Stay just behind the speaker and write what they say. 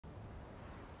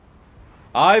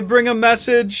I bring a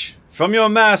message from your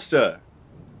master,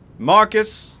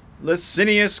 Marcus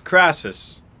Licinius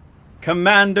Crassus,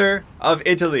 commander of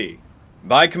Italy.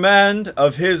 By command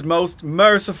of his most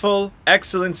merciful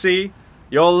excellency,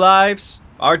 your lives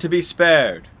are to be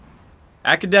spared.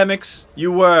 Academics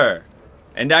you were,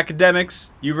 and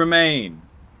academics you remain.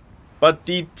 But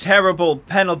the terrible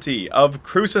penalty of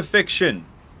crucifixion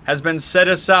has been set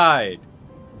aside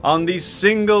on the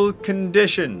single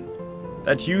condition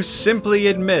that you simply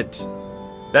admit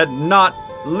that not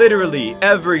literally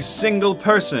every single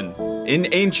person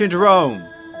in ancient Rome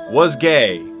was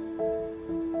gay.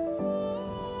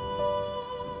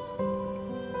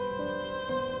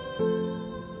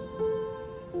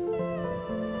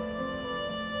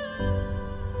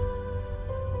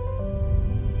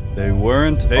 They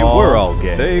weren't. They were all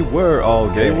gay. They were all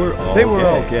gay. They were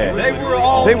all gay. They were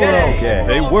all gay. They were all gay.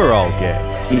 They were all gay.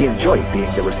 He enjoyed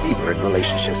being the receiver in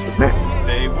relationships with men.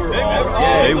 They were all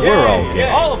gay. They were all gay.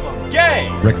 All of them gay.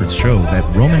 Records show that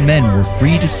Roman men were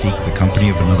free to seek the company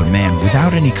of another man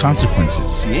without any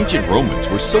consequences. The ancient Romans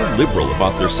were so liberal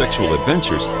about their sexual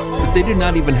adventures that they did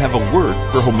not even have a word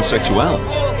for homosexuality.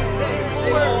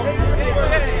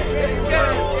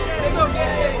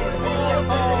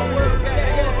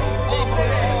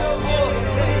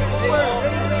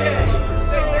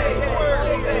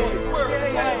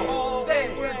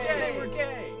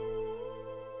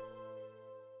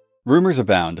 Rumors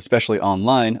abound, especially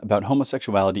online, about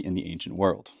homosexuality in the ancient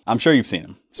world. I'm sure you've seen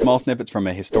them. Small snippets from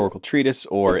a historical treatise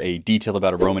or a detail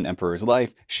about a Roman emperor's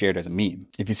life shared as a meme.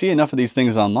 If you see enough of these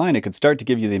things online, it could start to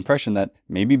give you the impression that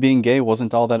maybe being gay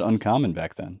wasn't all that uncommon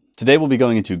back then. Today we'll be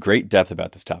going into great depth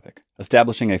about this topic,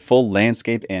 establishing a full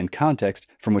landscape and context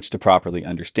from which to properly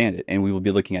understand it, and we will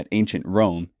be looking at ancient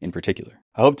Rome in particular.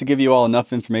 I hope to give you all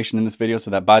enough information in this video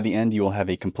so that by the end you will have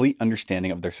a complete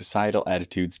understanding of their societal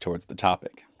attitudes towards the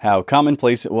topic, how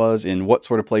commonplace it was, in what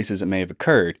sort of places it may have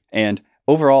occurred, and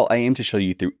overall, I aim to show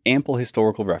you through ample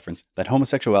historical reference that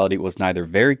homosexuality was neither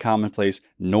very commonplace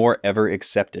nor ever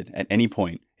accepted at any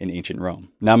point in ancient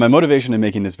Rome. Now, my motivation in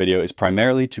making this video is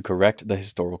primarily to correct the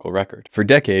historical record. For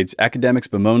decades, academics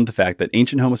bemoaned the fact that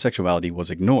ancient homosexuality was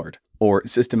ignored, or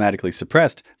systematically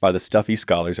suppressed by the stuffy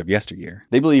scholars of yesteryear.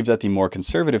 They believed that the more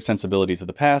conservative sensibilities of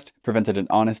the past prevented an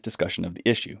honest discussion of the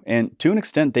issue, and to an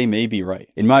extent they may be right.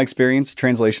 In my experience,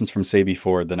 translations from say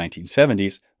before the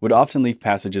 1970s would often leave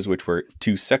passages which were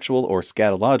too sexual or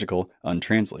scatological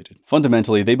untranslated.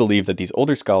 Fundamentally, they believed that these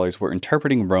older scholars were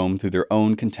interpreting Rome through their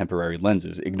own contemporary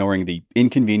lenses, ignoring the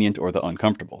inconvenient or the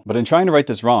uncomfortable. But in trying to right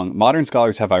this wrong, modern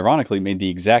scholars have ironically made the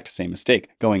exact same mistake,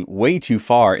 going way too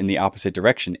far in the opposite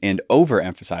direction and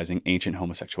overemphasizing ancient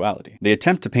homosexuality. They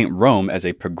attempt to paint Rome as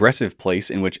a progressive place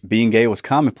in which being gay was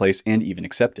commonplace and even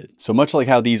accepted. So much like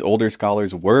how these older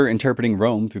scholars were interpreting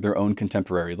Rome through their own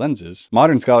contemporary lenses,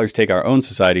 modern scholars take our own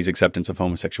society's acceptance of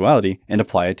homosexuality and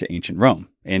apply it to ancient Rome,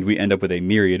 and we end up with a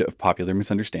myriad of popular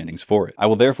misunderstandings for it. I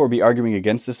will therefore be arguing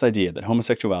against this idea that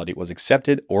homosexuality was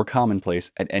accepted or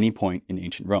commonplace at any point in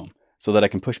ancient Rome, so that I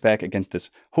can push back against this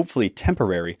hopefully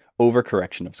temporary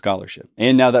overcorrection of scholarship.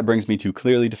 And now that brings me to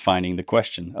clearly defining the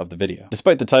question of the video.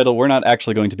 Despite the title, we're not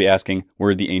actually going to be asking,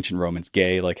 were the ancient Romans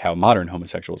gay like how modern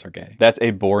homosexuals are gay? That's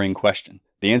a boring question.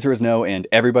 The answer is no, and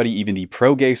everybody, even the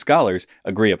pro-gay scholars,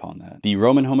 agree upon that. The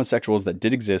Roman homosexuals that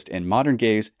did exist and modern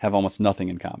gays have almost nothing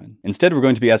in common. Instead, we're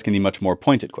going to be asking the much more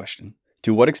pointed question.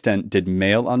 To what extent did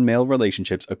male-on-male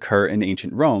relationships occur in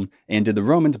ancient Rome, and did the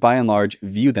Romans by and large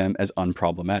view them as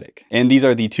unproblematic? And these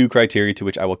are the two criteria to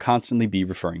which I will constantly be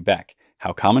referring back: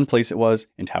 how commonplace it was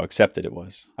and how accepted it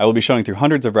was. I will be showing through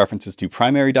hundreds of references to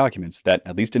primary documents that,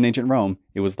 at least in ancient Rome,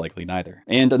 it was likely neither.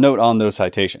 And a note on those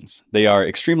citations. They are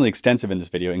extremely extensive in this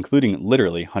video, including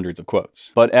literally hundreds of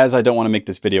quotes. But as I don't want to make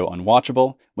this video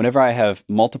unwatchable, whenever I have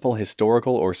multiple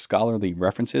historical or scholarly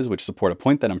references which support a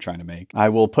point that I'm trying to make, I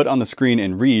will put on the screen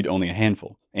and read only a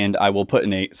handful. And I will put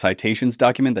in a citations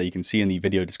document that you can see in the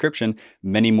video description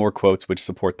many more quotes which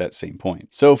support that same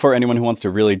point. So for anyone who wants to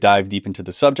really dive deep into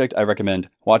the subject, I recommend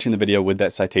watching the video with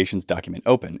that citations document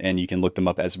open, and you can look them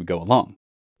up as we go along.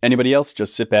 Anybody else,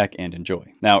 just sit back and enjoy.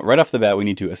 Now, right off the bat, we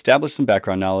need to establish some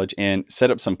background knowledge and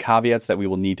set up some caveats that we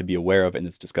will need to be aware of in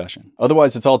this discussion.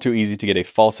 Otherwise, it's all too easy to get a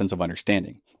false sense of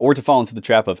understanding, or to fall into the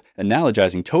trap of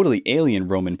analogizing totally alien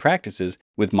Roman practices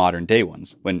with modern day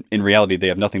ones, when in reality they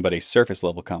have nothing but a surface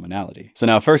level commonality. So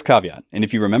now first caveat, and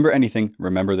if you remember anything,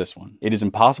 remember this one. It is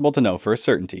impossible to know for a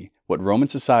certainty what Roman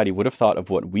society would have thought of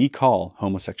what we call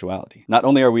homosexuality. Not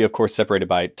only are we of course separated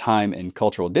by time and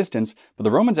cultural distance, but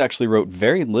the Romans actually wrote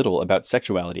very little about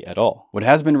sexuality at all. What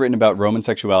has been written about Roman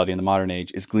sexuality in the modern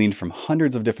age is gleaned from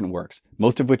hundreds of different works,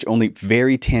 most of which only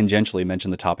very tangentially mention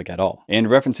the topic at all. And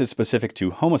references specific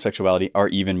to homosexuality are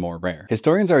even more rare.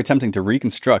 Historians are attempting to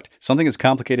reconstruct something as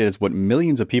complicated as what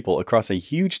millions of people across a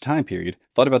huge time period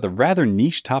thought about the rather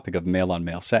niche topic of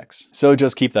male-on-male sex. So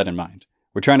just keep that in mind.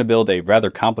 We're trying to build a rather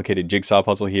complicated jigsaw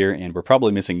puzzle here, and we're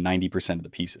probably missing 90% of the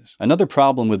pieces. Another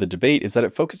problem with the debate is that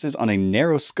it focuses on a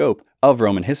narrow scope of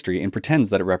Roman history and pretends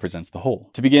that it represents the whole.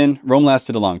 To begin, Rome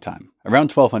lasted a long time,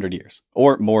 around 1200 years,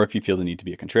 or more if you feel the need to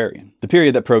be a contrarian. The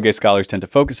period that pro-gay scholars tend to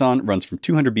focus on runs from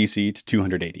 200 BC to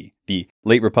 200 AD, the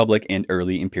late Republic and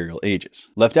early imperial ages.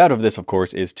 Left out of this, of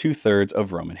course, is 2/3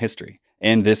 of Roman history.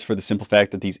 And this for the simple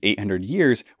fact that these 800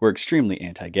 years were extremely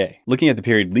anti-gay. Looking at the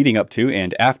period leading up to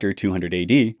and after 200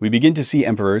 AD, we begin to see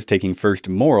emperors taking first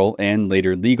moral and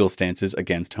later legal stances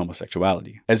against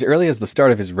homosexuality. As early as the start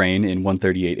of his reign in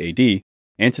 138 AD,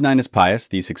 Antoninus Pius,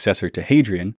 the successor to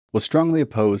Hadrian, was strongly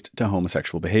opposed to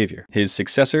homosexual behavior. His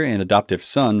successor and adoptive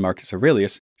son, Marcus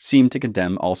Aurelius, seemed to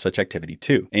condemn all such activity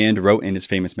too, and wrote in his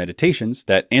famous Meditations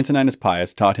that Antoninus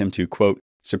Pius taught him to, quote,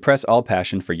 suppress all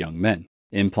passion for young men,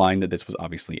 implying that this was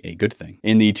obviously a good thing.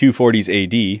 In the 240s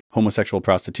AD, homosexual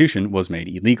prostitution was made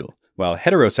illegal, while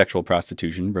heterosexual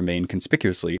prostitution remained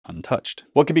conspicuously untouched.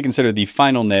 What could be considered the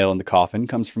final nail in the coffin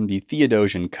comes from the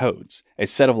Theodosian Codes, a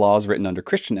set of laws written under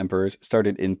Christian emperors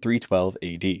started in 312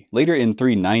 AD. Later in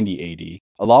 390 AD,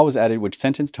 a law was added which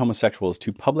sentenced homosexuals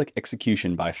to public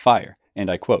execution by fire, and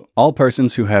I quote, all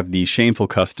persons who have the shameful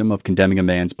custom of condemning a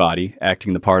man's body,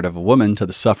 acting the part of a woman to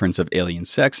the sufferance of alien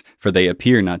sex, for they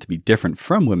appear not to be different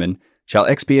from women, shall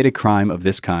expiate a crime of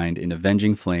this kind in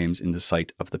avenging flames in the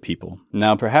sight of the people.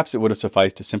 Now, perhaps it would have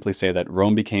sufficed to simply say that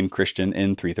Rome became Christian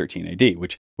in 313 AD,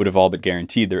 which would have all but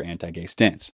guaranteed their anti-gay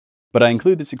stance. But I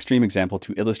include this extreme example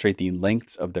to illustrate the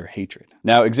lengths of their hatred.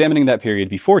 Now, examining that period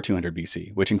before 200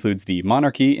 BC, which includes the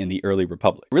monarchy and the early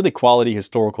republic, really quality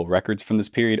historical records from this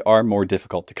period are more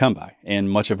difficult to come by, and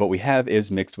much of what we have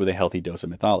is mixed with a healthy dose of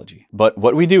mythology. But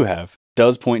what we do have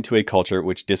does point to a culture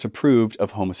which disapproved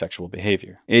of homosexual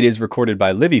behavior. It is recorded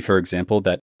by Livy, for example,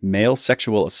 that male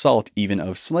sexual assault, even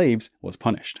of slaves, was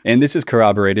punished. And this is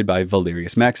corroborated by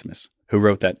Valerius Maximus, who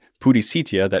wrote that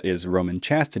pudicitia, that is Roman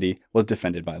chastity, was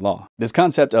defended by law. This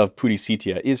concept of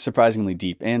pudicitia is surprisingly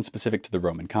deep and specific to the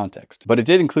Roman context, but it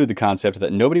did include the concept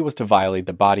that nobody was to violate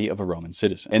the body of a Roman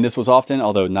citizen. And this was often,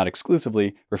 although not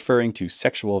exclusively, referring to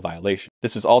sexual violation.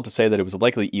 This is all to say that it was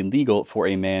likely illegal for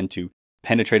a man to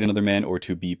penetrate another man or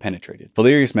to be penetrated.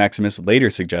 Valerius Maximus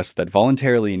later suggests that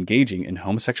voluntarily engaging in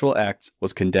homosexual acts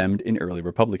was condemned in early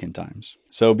Republican times.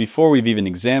 So before we've even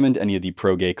examined any of the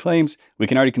pro-gay claims, we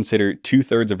can already consider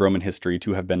 2/3 of Roman history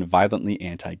to have been violently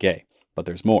anti-gay. But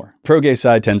there's more. Pro-gay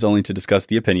side tends only to discuss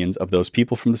the opinions of those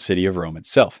people from the city of Rome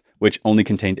itself, which only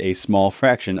contained a small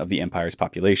fraction of the empire's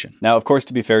population. Now, of course,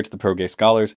 to be fair to the pro-gay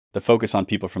scholars, the focus on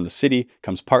people from the city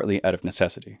comes partly out of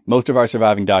necessity. Most of our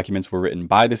surviving documents were written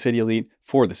by the city elite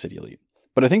for the city elite.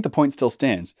 But I think the point still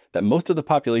stands that most of the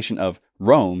population of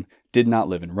Rome did not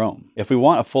live in Rome. If we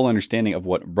want a full understanding of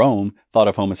what Rome thought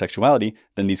of homosexuality,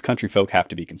 then these country folk have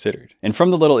to be considered. And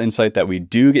from the little insight that we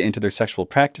do get into their sexual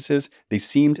practices, they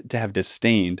seemed to have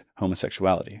disdained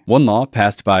homosexuality. One law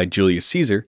passed by Julius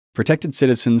Caesar protected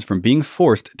citizens from being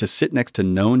forced to sit next to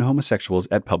known homosexuals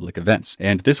at public events,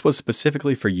 and this was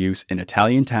specifically for use in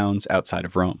Italian towns outside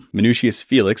of Rome. Minucius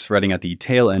Felix, writing at the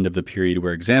tail end of the period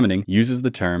we're examining, uses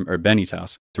the term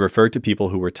urbanitas to refer to people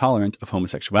who were tolerant of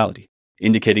homosexuality,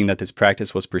 indicating that this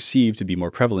practice was perceived to be more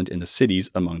prevalent in the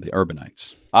cities among the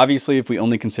urbanites. Obviously, if we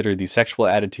only consider the sexual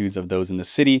attitudes of those in the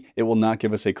city, it will not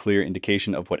give us a clear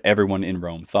indication of what everyone in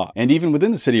Rome thought. And even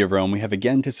within the city of Rome, we have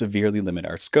again to severely limit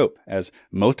our scope, as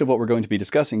most of what we're going to be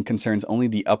discussing concerns only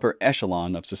the upper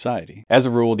echelon of society. As a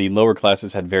rule, the lower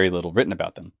classes had very little written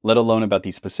about them, let alone about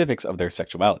the specifics of their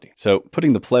sexuality. So,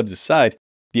 putting the plebs aside,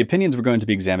 the opinions we're going to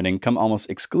be examining come almost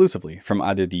exclusively from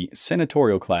either the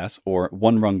senatorial class or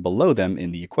one rung below them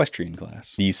in the equestrian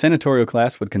class. The senatorial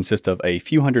class would consist of a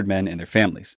few hundred men and their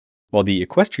families, while the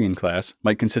equestrian class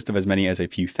might consist of as many as a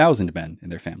few thousand men and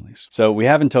their families. So we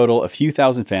have in total a few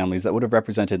thousand families that would have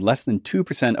represented less than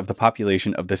 2% of the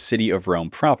population of the city of Rome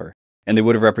proper, and they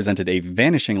would have represented a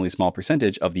vanishingly small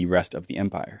percentage of the rest of the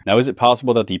empire. Now, is it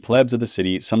possible that the plebs of the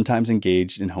city sometimes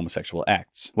engaged in homosexual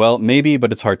acts? Well, maybe,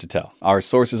 but it's hard to tell. Our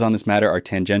sources on this matter are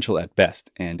tangential at best,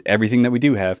 and everything that we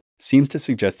do have seems to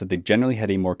suggest that they generally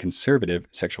had a more conservative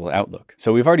sexual outlook.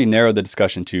 So we've already narrowed the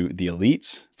discussion to the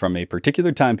elites from a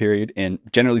particular time period, and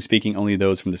generally speaking, only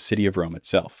those from the city of Rome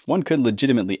itself. One could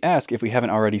legitimately ask if we haven't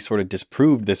already sort of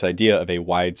disproved this idea of a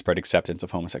widespread acceptance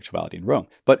of homosexuality in Rome.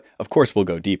 But of course we'll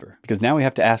go deeper, because now we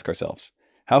have to ask ourselves,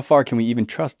 how far can we even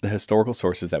trust the historical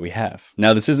sources that we have?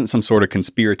 Now, this isn't some sort of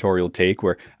conspiratorial take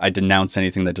where I denounce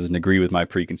anything that doesn't agree with my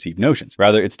preconceived notions.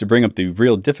 Rather, it's to bring up the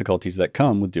real difficulties that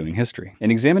come with doing history.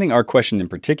 In examining our question in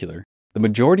particular, the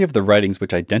majority of the writings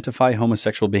which identify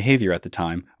homosexual behavior at the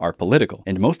time are political,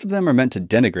 and most of them are meant to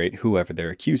denigrate whoever they're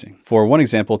accusing. For one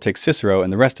example, take Cicero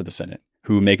and the rest of the Senate,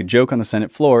 who make a joke on the Senate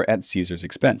floor at Caesar's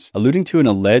expense, alluding to an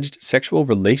alleged sexual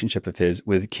relationship of his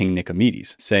with King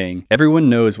Nicomedes, saying, "Everyone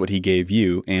knows what he gave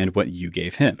you and what you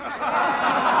gave him."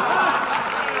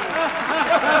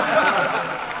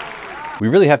 We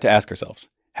really have to ask ourselves,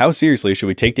 how seriously should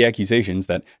we take the accusations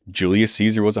that Julius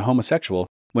Caesar was a homosexual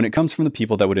when it comes from the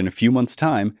people that would in a few months'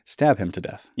 time stab him to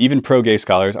death? Even pro-gay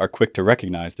scholars are quick to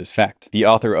recognize this fact. The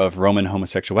author of Roman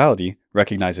Homosexuality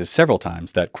recognizes several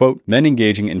times that, quote, "men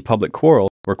engaging in public quarrel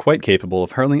were quite capable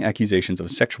of hurling accusations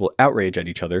of sexual outrage at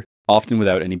each other, often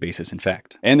without any basis in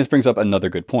fact." And this brings up another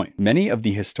good point. Many of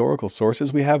the historical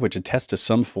sources we have which attest to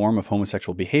some form of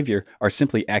homosexual behavior are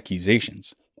simply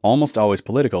accusations, almost always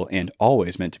political and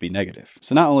always meant to be negative.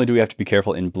 So not only do we have to be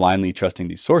careful in blindly trusting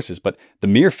these sources, but the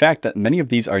mere fact that many of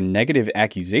these are negative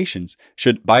accusations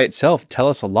should by itself tell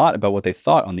us a lot about what they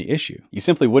thought on the issue. You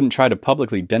simply wouldn't try to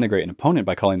publicly denigrate an opponent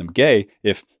by calling them gay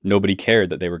if nobody cared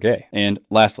that they were gay. And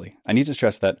lastly, I need to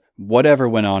stress that whatever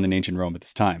went on in ancient Rome at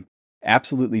this time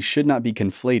absolutely should not be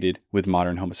conflated with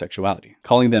modern homosexuality.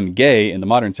 Calling them gay in the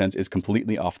modern sense is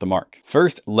completely off the mark.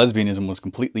 First, lesbianism was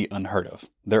completely unheard of.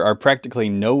 There are practically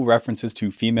no references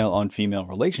to female-on-female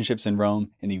relationships in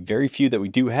Rome, and the very few that we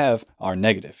do have are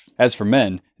negative. As for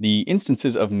men, the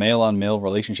instances of male-on-male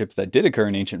relationships that did occur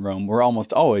in ancient Rome were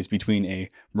almost always between a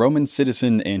Roman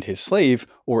citizen and his slave,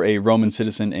 or a Roman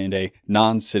citizen and a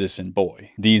non-citizen boy.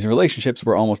 These relationships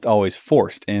were almost always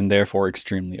forced and therefore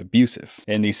extremely abusive,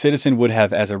 and the citizen would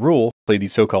have, as a rule, play the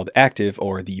so-called active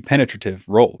or the penetrative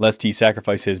role, lest he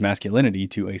sacrifice his masculinity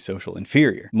to a social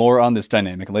inferior. More on this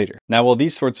dynamic later. Now, while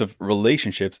these sorts of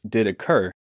relationships did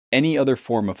occur, any other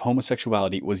form of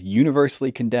homosexuality was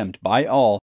universally condemned by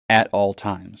all at all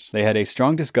times. They had a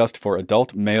strong disgust for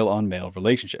adult male-on-male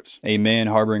relationships. A man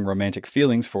harboring romantic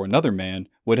feelings for another man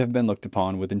would have been looked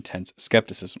upon with intense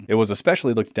skepticism. It was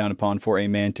especially looked down upon for a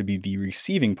man to be the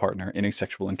receiving partner in a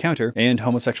sexual encounter, and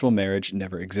homosexual marriage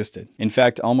never existed. In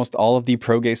fact, almost all of the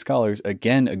pro-gay scholars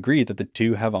again agree that the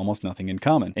two have almost nothing in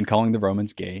common, and calling the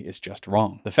Romans gay is just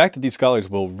wrong. The fact that these scholars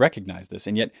will recognize this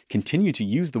and yet continue to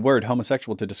use the word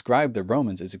homosexual to describe the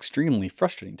Romans is extremely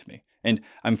frustrating to me. And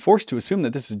I'm forced to assume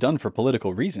that this is done for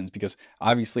political reasons, because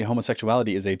obviously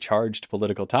homosexuality is a charged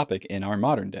political topic in our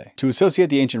modern day. To associate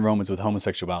the ancient Romans with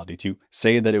homosexuality, to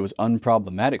say that it was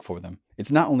unproblematic for them,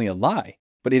 it's not only a lie,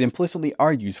 but it implicitly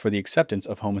argues for the acceptance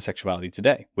of homosexuality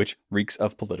today, which reeks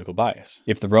of political bias.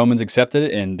 If the Romans accepted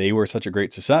it and they were such a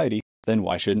great society, then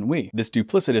why shouldn't we? This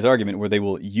duplicitous argument where they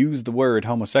will use the word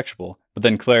homosexual, but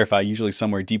then clarify usually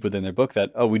somewhere deep within their book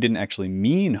that, oh, we didn't actually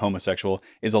mean homosexual,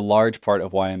 is a large part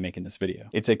of why I'm making this video.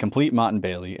 It's a complete Mott and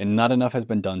Bailey, and not enough has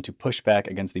been done to push back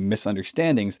against the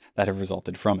misunderstandings that have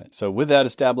resulted from it. So with that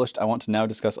established, I want to now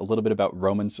discuss a little bit about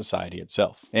Roman society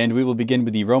itself. And we will begin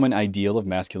with the Roman ideal of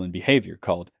masculine behavior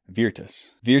called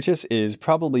virtus. Virtus is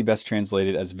probably best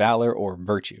translated as valor or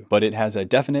virtue, but it has a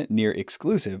definite, near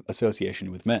exclusive association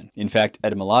with men. In fact,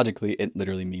 etymologically, it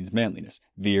literally means manliness,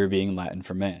 vir being Latin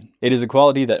for man. It is a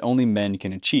quality that only men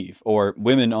can achieve, or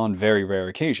women on very rare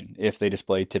occasion, if they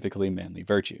display typically manly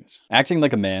virtues. Acting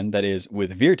like a man, that is,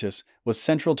 with virtus, was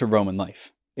central to Roman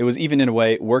life. It was even in a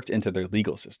way worked into their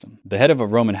legal system. The head of a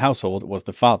Roman household was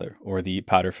the father, or the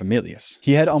paterfamilias.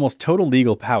 He had almost total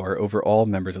legal power over all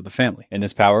members of the family, and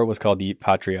this power was called the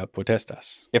patria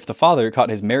potestas. If the father caught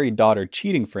his married daughter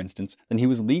cheating, for instance, then he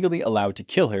was legally allowed to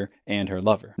kill her and her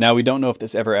lover. Now, we don't know if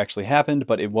this ever actually happened,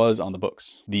 but it was on the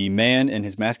books. The man and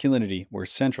his masculinity were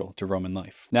central to Roman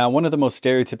life. Now, one of the most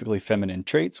stereotypically feminine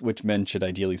traits, which men should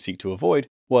ideally seek to avoid,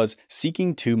 was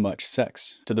seeking too much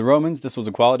sex. To the Romans, this was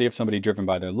a quality of somebody driven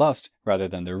by their lust rather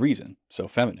than their reason, so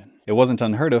feminine. It wasn't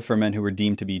unheard of for men who were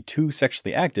deemed to be too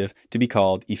sexually active to be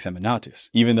called effeminatus,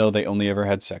 even though they only ever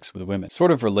had sex with women.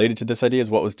 Sort of related to this idea is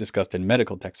what was discussed in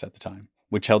medical texts at the time,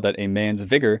 which held that a man's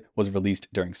vigor was released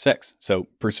during sex, so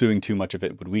pursuing too much of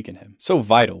it would weaken him. So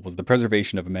vital was the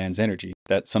preservation of a man's energy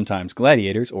that sometimes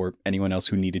gladiators, or anyone else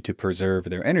who needed to preserve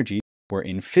their energy, were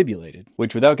infibulated,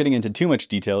 which without getting into too much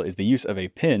detail is the use of a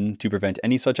pin to prevent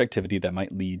any such activity that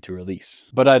might lead to release.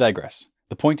 But I digress.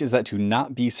 The point is that to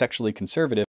not be sexually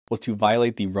conservative was to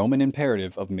violate the Roman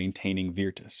imperative of maintaining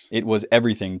virtus. It was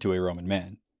everything to a Roman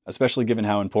man, especially given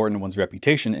how important one's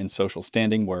reputation and social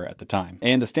standing were at the time.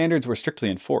 And the standards were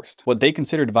strictly enforced. What they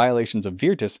considered violations of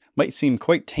virtus might seem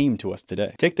quite tame to us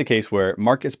today. Take the case where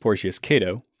Marcus Porcius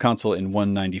Cato, consul in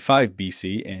 195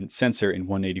 BC and censor in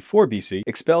 184 BC,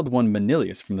 expelled one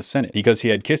Manilius from the Senate because he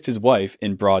had kissed his wife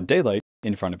in broad daylight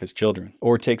in front of his children.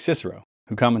 Or take Cicero,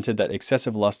 who commented that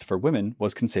excessive lust for women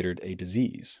was considered a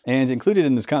disease. And included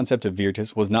in this concept of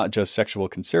virtus was not just sexual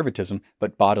conservatism,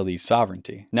 but bodily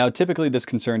sovereignty. Now, typically this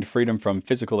concerned freedom from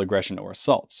physical aggression or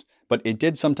assaults, but it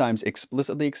did sometimes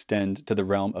explicitly extend to the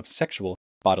realm of sexual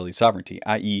bodily sovereignty,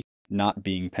 i.e. not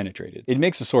being penetrated. It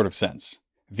makes a sort of sense.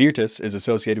 Virtus is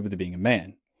associated with being a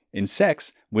man. In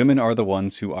sex, women are the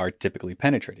ones who are typically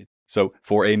penetrated. So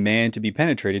for a man to be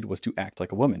penetrated was to act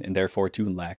like a woman, and therefore to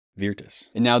lack virtus.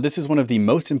 And now this is one of the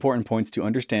most important points to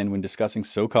understand when discussing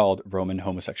so-called Roman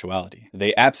homosexuality.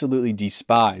 They absolutely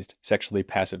despised sexually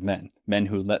passive men, men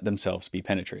who let themselves be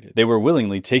penetrated. They were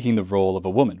willingly taking the role of a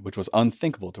woman, which was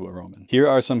unthinkable to a Roman. Here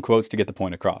are some quotes to get the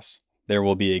point across. There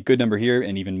will be a good number here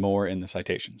and even more in the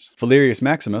citations. Valerius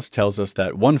Maximus tells us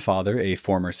that one father, a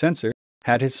former censor,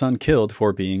 had his son killed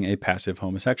for being a passive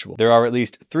homosexual. There are at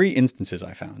least 3 instances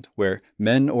I found where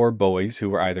men or boys who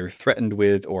were either threatened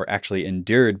with or actually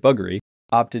endured buggery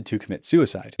opted to commit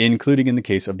suicide, including in the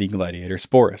case of the gladiator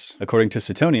Sporus. According to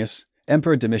Suetonius,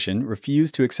 Emperor Domitian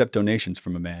refused to accept donations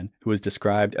from a man who was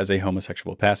described as a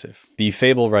homosexual passive. The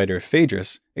fable writer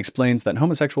Phaedrus explains that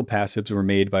homosexual passives were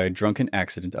made by a drunken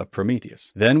accident of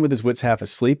Prometheus. Then, with his wits half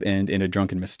asleep and in a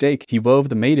drunken mistake, he wove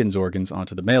the maiden's organs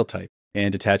onto the male type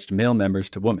and attached male members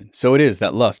to women. So it is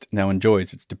that lust now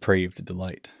enjoys its depraved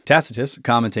delight. Tacitus,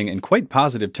 commenting in quite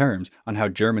positive terms on how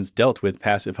Germans dealt with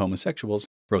passive homosexuals,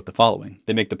 wrote the following: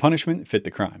 "They make the punishment fit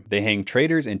the crime. They hang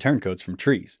traitors and turncoats from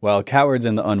trees, while cowards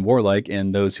and the unwarlike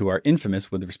and those who are infamous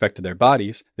with respect to their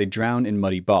bodies, they drown in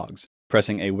muddy bogs,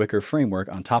 pressing a wicker framework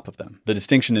on top of them." The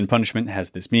distinction in punishment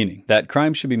has this meaning, that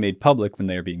crimes should be made public when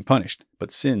they are being punished,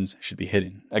 but sins should be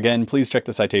hidden. Again, please check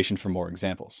the citation for more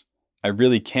examples. I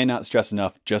really cannot stress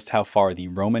enough just how far the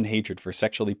Roman hatred for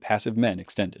sexually passive men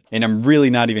extended. And I'm really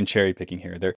not even cherry picking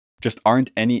here. There just aren't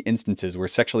any instances where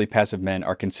sexually passive men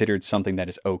are considered something that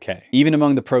is okay. Even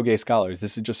among the pro-gay scholars,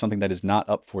 this is just something that is not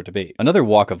up for debate. Another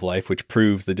walk of life which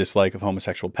proves the dislike of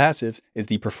homosexual passives is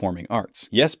the performing arts.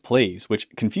 Yes, plays, which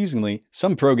confusingly,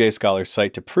 some pro-gay scholars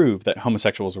cite to prove that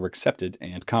homosexuals were accepted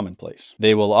and commonplace.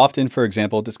 They will often, for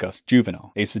example, discuss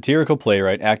Juvenal, a satirical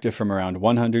playwright active from around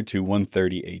 100 to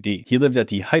 130 AD. He lived at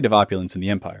the height of opulence in the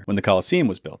empire, when the Colosseum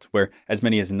was built, where as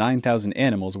many as 9,000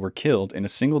 animals were killed in a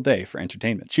single day for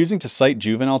entertainment. Choosing to cite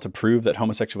Juvenal to prove that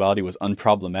homosexuality was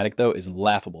unproblematic, though, is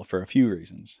laughable for a few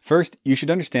reasons. First, you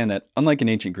should understand that, unlike in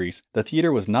ancient Greece, the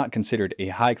theater was not considered a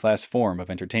high-class form of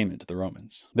entertainment to the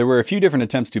Romans. There were a few different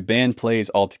attempts to ban plays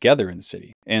altogether in the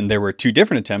city, and there were 2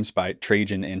 different attempts by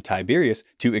Trajan and Tiberius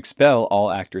to expel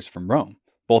all actors from Rome,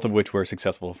 both of which were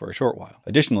successful for a short while.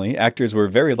 Additionally, actors were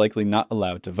very likely not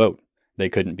allowed to vote. They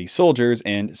couldn't be soldiers,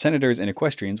 and senators and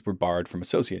equestrians were barred from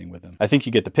associating with them. I think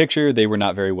you get the picture, they were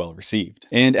not very well received.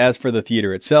 And as for the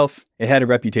theater itself, it had a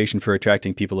reputation for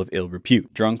attracting people of ill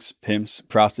repute, drunks, pimps,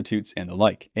 prostitutes, and the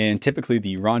like, and typically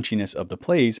the raunchiness of the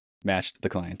plays matched the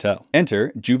clientele.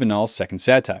 Enter Juvenal's second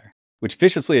satire, which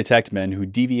viciously attacked men who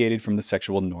deviated from the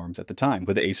sexual norms at the time,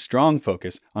 with a strong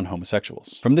focus on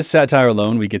homosexuals. From this satire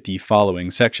alone, we get the following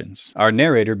sections. Our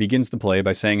narrator begins the play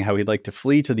by saying how he'd like to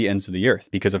flee to the ends of the earth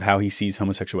because of how he sees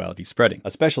homosexuality spreading,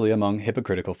 especially among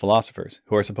hypocritical philosophers,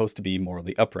 who are supposed to be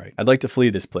morally upright. "I'd like to flee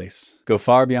this place, go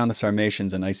far beyond the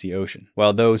Sarmatians and icy ocean,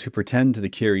 while those who pretend to the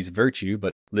Curies virtue,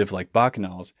 but live like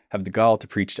Bacchanals, have the gall to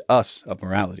preach to us of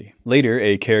morality." Later,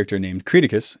 a character named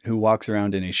Creticus, who walks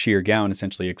around in a sheer gown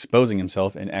essentially exposing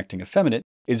himself and acting effeminate,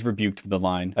 is rebuked with the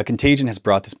line, "A contagion has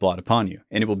brought this blot upon you,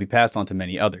 and it will be passed on to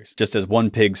many others, just as one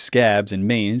pig's scabs and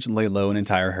mange lay low an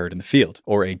entire herd in the field,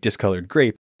 or a discolored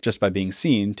grape just by being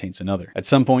seen taints another. At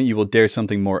some point you will dare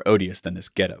something more odious than this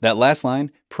getup." That last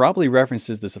line probably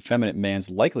references this effeminate man's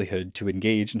likelihood to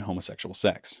engage in homosexual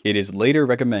sex. It is later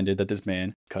recommended that this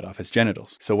man cut off his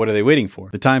genitals. So what are they waiting for?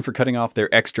 The time for cutting off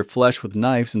their extra flesh with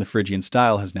knives in the Phrygian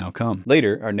style has now come.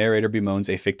 Later, our narrator bemoans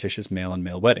a fictitious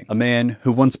male-on-male wedding. A man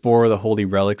who once bore the holy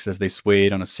relics as they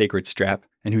swayed on a sacred strap,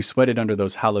 and who sweated under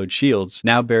those hallowed shields,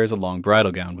 now bears a long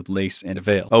bridal gown with lace and a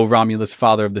veil. O Romulus,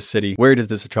 father of the city, where does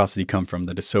this atrocity come from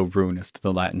that is so ruinous to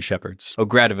the Latin shepherds? O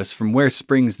Gradivus, from where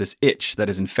springs this itch that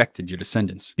has infected your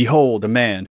descendants? Behold, a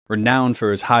man, renowned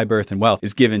for his high birth and wealth,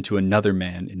 is given to another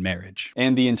man in marriage.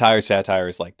 And the entire satire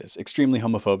is like this, extremely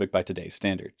homophobic by today's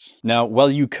standards. Now, while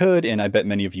you could, and I bet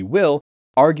many of you will,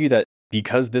 argue that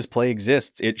because this play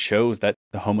exists, it shows that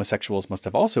the homosexuals must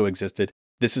have also existed.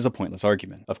 This is a pointless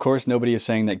argument. Of course, nobody is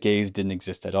saying that gays didn't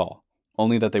exist at all,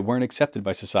 only that they weren't accepted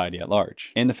by society at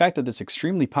large. And the fact that this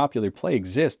extremely popular play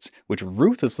exists, which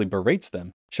ruthlessly berates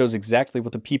them, shows exactly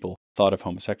what the people thought of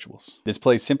homosexuals. This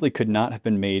play simply could not have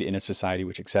been made in a society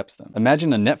which accepts them.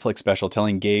 Imagine a Netflix special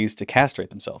telling gays to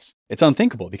castrate themselves. It's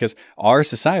unthinkable because our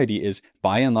society is,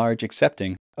 by and large,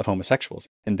 accepting of homosexuals,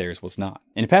 and theirs was not.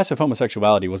 And passive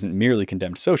homosexuality wasn't merely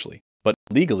condemned socially, but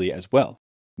legally as well,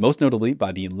 most notably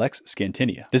by the Lex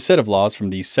Scantinia. This set of laws from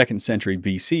the 2nd century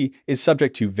BC is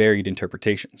subject to varied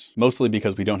interpretations, mostly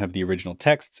because we don't have the original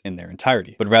texts in their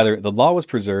entirety, but rather the law was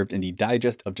preserved in the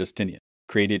Digest of Justinian,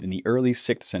 created in the early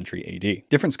 6th century AD.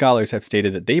 Different scholars have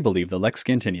stated that they believe the Lex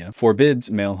Scantinia forbids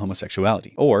male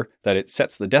homosexuality, or that it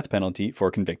sets the death penalty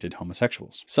for convicted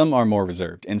homosexuals. Some are more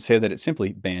reserved and say that it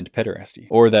simply banned pederasty,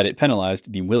 or that it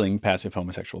penalized the willing passive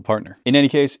homosexual partner. In any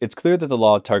case, it's clear that the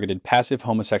law targeted passive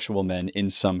homosexual men in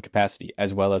some capacity,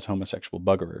 as well as homosexual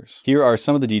buggerers. Here are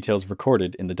some of the details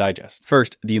recorded in the digest.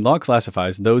 First, the law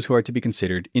classifies those who are to be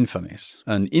considered infames.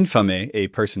 An infame, a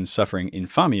person suffering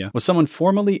infamia, was someone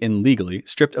formally and legally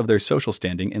stripped of their social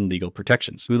standing and legal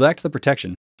protections, who lacked the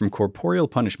protection from corporeal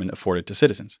punishment afforded to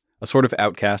citizens, a sort of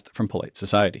outcast from polite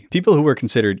society. People who were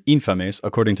considered infames,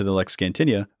 according to the Lex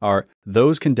Scantinia, are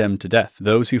those condemned to death,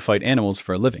 those who fight animals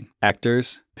for a living,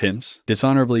 actors, pimps,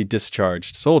 dishonorably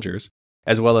discharged soldiers,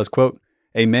 as well as, quote,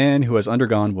 a man who has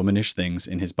undergone womanish things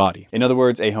in his body. In other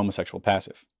words, a homosexual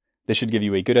passive. This should give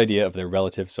you a good idea of their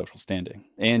relative social standing.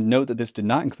 And note that this did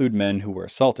not include men who were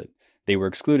assaulted. They were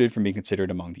excluded from being considered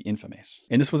among the infames.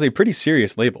 And this was a pretty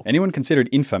serious label. Anyone considered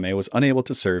infame was unable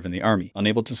to serve in the army,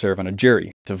 unable to serve on a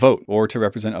jury, to vote, or to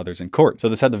represent others in court. So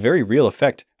this had the very real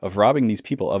effect of robbing these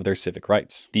people of their civic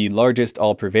rights. The largest,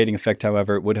 all-pervading effect,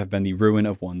 however, would have been the ruin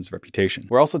of one's reputation.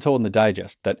 We're also told in the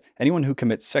digest that anyone who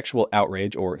commits sexual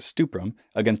outrage or stuprum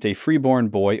against a freeborn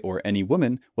boy or any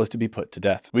woman was to be put to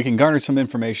death. We can garner some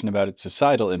information about its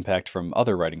societal impact from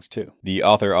other writings too. The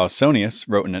author Ausonius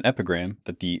wrote in an epigram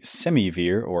that the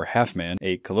semivir, or half-man,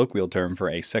 a colloquial term for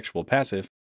a sexual passive,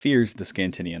 fears the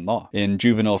Scantinian law. In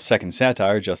Juvenal's second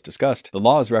satire, just discussed, the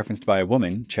law is referenced by a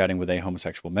woman chatting with a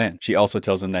homosexual man. She also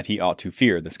tells him that he ought to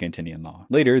fear the Scantinian law.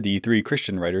 Later, the 3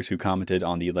 Christian writers who commented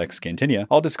on the Lex Scantinia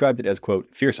all described it as,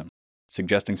 quote, fearsome,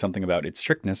 suggesting something about its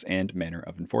strictness and manner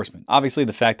of enforcement. Obviously,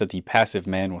 the fact that the passive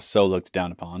man was so looked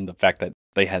down upon, the fact that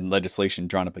they had legislation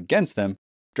drawn up against them,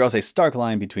 draws a stark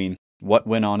line between what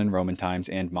went on in Roman times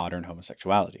and modern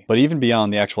homosexuality. But even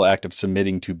beyond the actual act of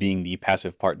submitting to being the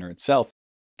passive partner itself,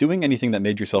 doing anything that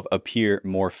made yourself appear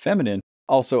more feminine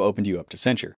also opened you up to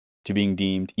censure, to being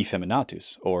deemed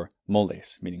effeminatus, or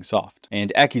moles, meaning soft.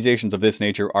 And accusations of this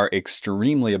nature are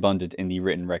extremely abundant in the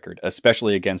written record,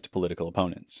 especially against political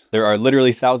opponents. There are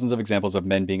literally thousands of examples of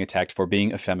men being attacked for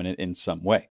being effeminate in some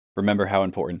way. Remember how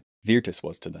important virtus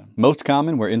was to them. Most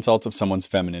common were insults of someone's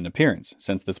feminine appearance,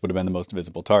 since this would have been the most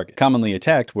visible target. Commonly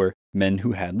attacked were men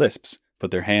who had lisps,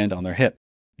 put their hand on their hip,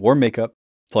 wore makeup,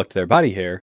 plucked their body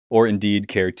hair, or indeed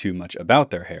cared too much about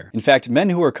their hair. In fact,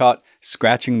 men who were caught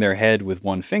scratching their head with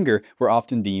one finger were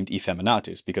often deemed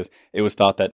effeminatus, because it was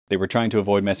thought that they were trying to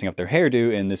avoid messing up their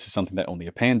hairdo, and this is something that only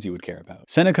a pansy would care about.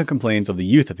 Seneca complains of the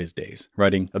youth of his days,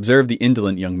 writing, "Observe the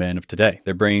indolent young men of today.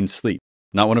 Their brains sleep.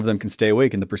 Not one of them can stay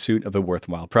awake in the pursuit of a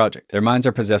worthwhile project. Their minds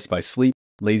are possessed by sleep,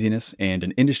 laziness, and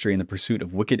an industry in the pursuit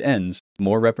of wicked ends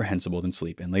more reprehensible than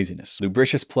sleep and laziness.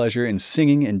 Lubricious pleasure in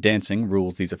singing and dancing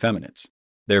rules these effeminates.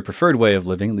 Their preferred way of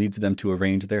living leads them to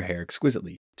arrange their hair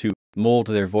exquisitely, to mold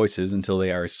their voices until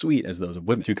they are as sweet as those of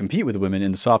women, to compete with women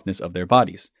in the softness of their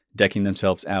bodies, decking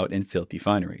themselves out in filthy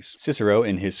fineries." Cicero,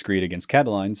 in his Skit against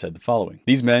Catiline, said the following: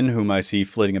 "These men whom I see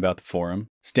flitting about the forum,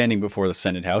 standing before the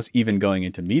Senate house, even going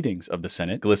into meetings of the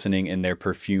Senate, glistening in their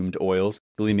perfumed oils,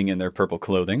 gleaming in their purple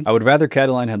clothing, I would rather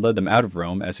Catiline had led them out of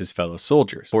Rome as his fellow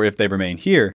soldiers. For if they remain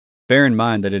here, bear in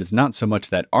mind that it is not so much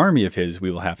that army of his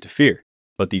we will have to fear,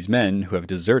 but these men who have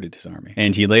deserted his army."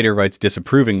 And he later writes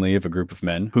disapprovingly of a group of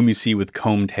men, whom you see with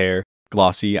combed hair,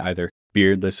 glossy, either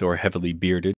beardless or heavily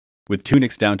bearded, with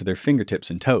tunics down to their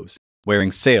fingertips and toes,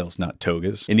 wearing sails, not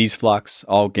togas. In these flocks,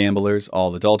 all gamblers,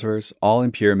 all adulterers, all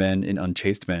impure men and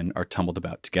unchaste men are tumbled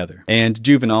about together. And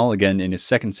Juvenal, again in his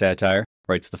second satire,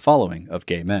 writes the following of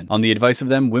gay men: "On the advice of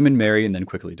them, women marry and then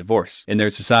quickly divorce. In their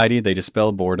society, they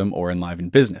dispel boredom or enliven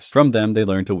business. From them, they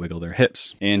learn to wiggle their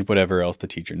hips," and whatever else the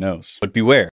teacher knows. But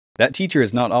beware, that teacher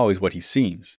is not always what he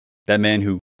seems. That man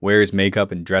who wears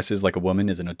makeup and dresses like a woman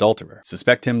is an adulterer.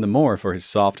 Suspect him the more for his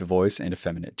soft voice and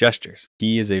effeminate gestures.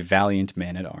 He is a valiant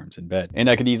man at arms in bed. And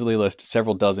I could easily list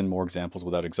several dozen more examples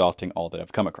without exhausting all that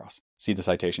I've come across. See the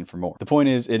citation for more. The point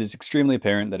is, it is extremely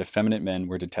apparent that effeminate men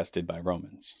were detested by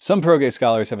Romans. Some pro-gay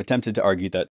scholars have attempted to argue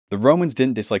that the Romans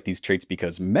didn't dislike these traits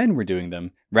because men were doing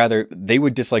them. Rather, they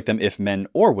would dislike them if men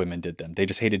or women did them. They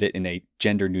just hated it in a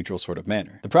gender-neutral sort of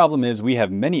manner. The problem is we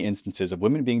have many instances of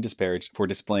women being disparaged for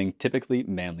displaying typically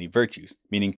manly virtues,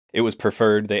 meaning it was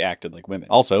preferred they acted like women.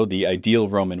 Also, the ideal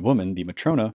Roman woman, the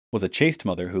matrona, was a chaste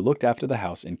mother who looked after the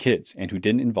house and kids and who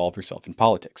didn't involve herself in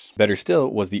politics. Better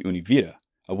still was the univira,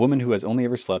 a woman who has only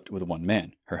ever slept with one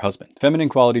man, her husband. Feminine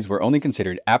qualities were only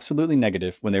considered absolutely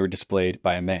negative when they were displayed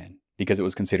by a man, because it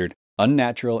was considered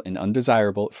unnatural and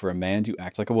undesirable for a man to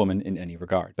act like a woman in any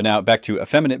regard. But now back to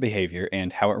effeminate behavior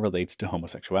and how it relates to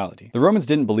homosexuality. The Romans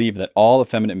didn't believe that all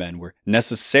effeminate men were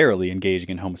necessarily engaging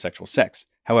in homosexual sex.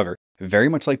 However, very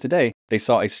much like today, they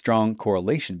saw a strong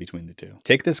correlation between the two.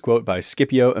 Take this quote by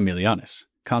Scipio Aemilianus,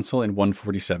 consul in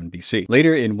 147 BC.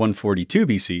 Later in 142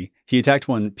 BC, he attacked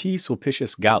one P.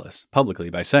 Sulpicius Gallus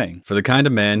publicly by saying, "For the kind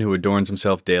of man who adorns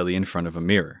himself daily in front of a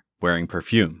mirror, wearing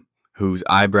perfume, whose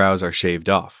eyebrows are shaved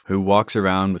off, who walks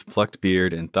around with plucked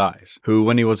beard and thighs, who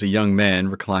when he was a young man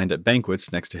reclined at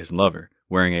banquets next to his lover,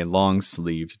 wearing a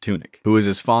long-sleeved tunic, who is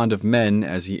as fond of men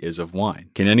as he is of wine.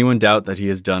 Can anyone doubt that he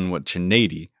has done what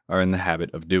Cinaedi are in the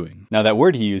habit of doing?" Now that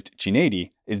word he used,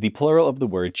 Cinaedi, is the plural of the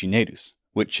word Cinaedus,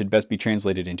 which should best be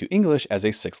translated into English as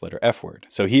a 6-letter F word.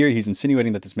 So here he's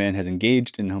insinuating that this man has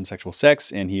engaged in homosexual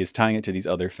sex and he is tying it to these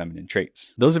other feminine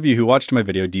traits. Those of you who watched my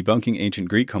video debunking ancient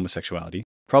Greek homosexuality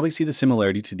probably see the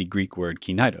similarity to the Greek word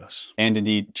Cinaedus. And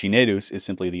indeed, Cinaedus is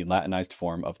simply the Latinized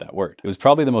form of that word. It was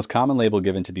probably the most common label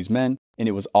given to these men, and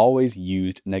it was always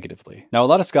used negatively. Now, a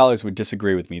lot of scholars would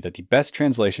disagree with me that the best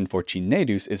translation for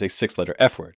Cinaedus is a 6-letter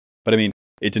F word. But I mean,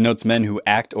 it denotes men who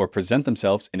act or present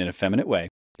themselves in an effeminate way.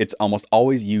 It's almost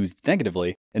always used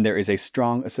negatively, and there is a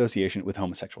strong association with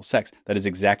homosexual sex. That is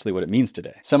exactly what it means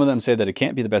today. Some of them say that it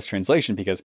can't be the best translation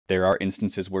because there are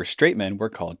instances where straight men were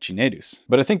called Cinaedus.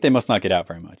 But I think they must not get out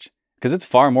very much, because it's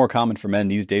far more common for men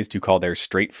these days to call their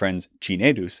straight friends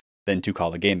Cinaedus than to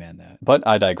call a gay man that. But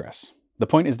I digress. The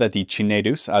point is that the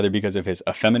Cinaedus, either because of his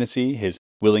effeminacy, his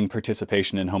willing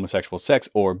participation in homosexual sex,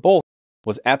 or both,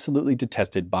 was absolutely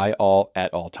detested by all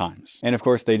at all times. And of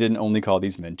course, they didn't only call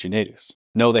these men Cinaedus.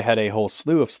 No, they had a whole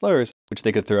slew of slurs which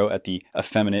they could throw at the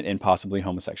effeminate and possibly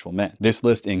homosexual men. This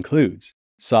list includes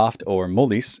soft or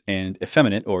mollis and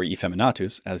effeminate or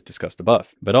effeminatus as discussed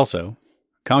above, but also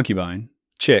concubine,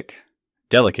 chick,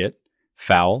 delicate,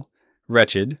 foul,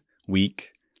 wretched,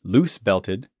 weak,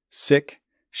 loose-belted, sick,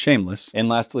 shameless, and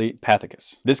lastly,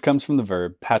 pathicus. This comes from the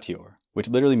verb patior, which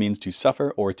literally means to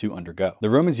suffer or to undergo. The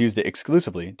Romans used it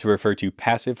exclusively to refer to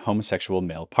passive homosexual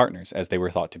male partners, as they were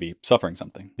thought to be suffering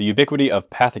something. The ubiquity of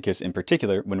pathicus in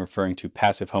particular, when referring to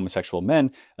passive homosexual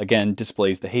men, again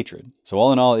displays the hatred. So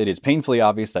all in all, it is painfully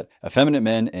obvious that effeminate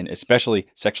men, and especially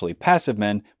sexually passive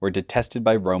men, were detested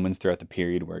by Romans throughout the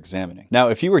period we're examining. Now,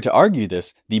 if you were to argue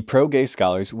this, the pro-gay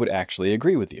scholars would actually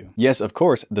agree with you. Yes, of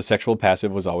course, the sexual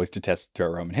passive was always detested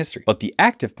throughout Roman history, but the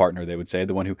active partner, they would say,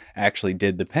 the one who actually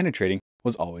did the penetrating,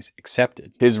 was always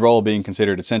accepted. His role being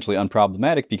considered essentially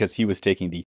unproblematic because he was taking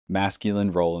the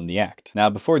masculine role in the act. Now,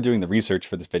 before doing the research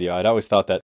for this video, I'd always thought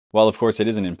that, while of course it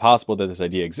isn't impossible that this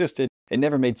idea existed, it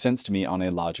never made sense to me on a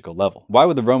logical level. Why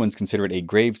would the Romans consider it a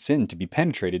grave sin to be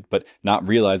penetrated, but not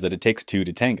realize that it takes two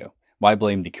to tango? Why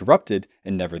blame the corrupted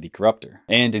and never the corrupter?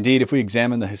 And indeed, if we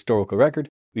examine the historical record,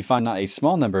 we find not a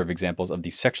small number of examples of the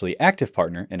sexually active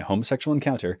partner in a homosexual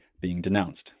encounter being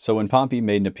denounced. So when Pompey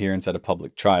made an appearance at a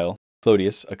public trial,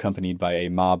 Clodius, accompanied by a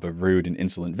mob of rude and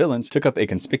insolent villains, took up a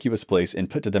conspicuous place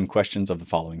and put to them questions of the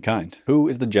following kind. Who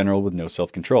is the general with no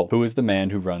self-control? Who is the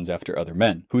man who runs after other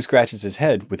men? Who scratches his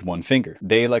head with one finger?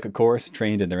 They, like a chorus,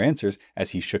 trained in their answers, as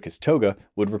he shook his toga,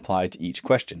 would reply to each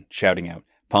question, shouting out,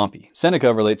 Pompey.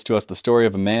 Seneca relates to us the story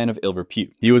of a man of ill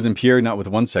repute. He was impure not with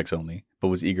one sex only, but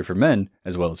was eager for men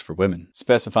as well as for women,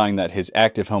 specifying that his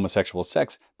active homosexual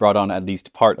sex brought on at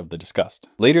least part of the disgust.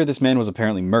 Later, this man was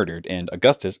apparently murdered, and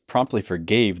Augustus promptly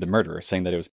forgave the murderer, saying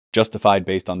that it was justified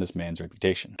based on this man's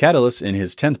reputation. Catullus, in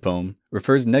his 10th poem,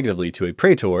 refers negatively to a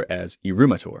praetor as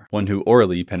erumator, one who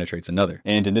orally penetrates another,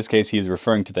 and in this case he is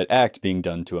referring to that act being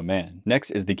done to a man.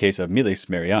 Next is the case of Miles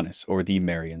Marianus, or the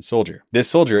Marian soldier. This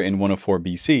soldier in 104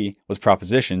 BC was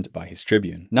propositioned by his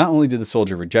tribune. Not only did the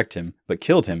soldier reject him, but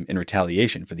killed him in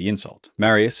retaliation for the insult.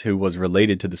 Marius, who was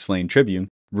related to the slain tribune,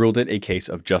 ruled it a case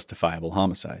of justifiable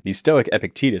homicide. The Stoic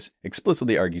Epictetus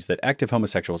explicitly argues that active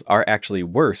homosexuals are actually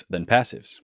worse than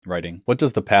passives, writing, "What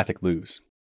does the Pathic lose?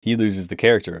 He loses the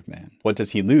character of man. What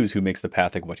does he lose who makes the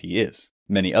Pathic what he is?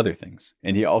 Many other things,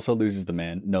 and he also loses the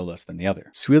man no less than the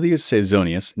other. Suilius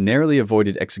Caesonius narrowly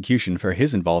avoided execution for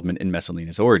his involvement in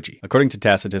Messalina's orgy. According to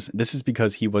Tacitus, this is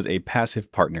because he was a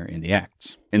passive partner in the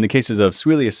acts. In the cases of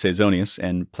Suilius Caesonius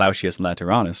and Plautius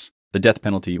Lateranus, the death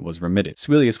penalty was remitted.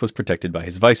 Suilius was protected by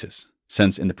his vices,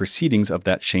 since in the proceedings of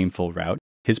that shameful rout,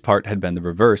 his part had been the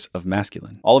reverse of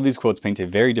masculine. All of these quotes paint a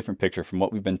very different picture from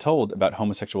what we've been told about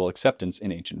homosexual acceptance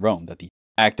in ancient Rome, that the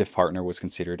active partner was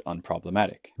considered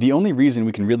unproblematic. The only reason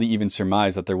we can really even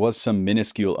surmise that there was some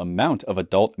minuscule amount of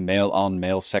adult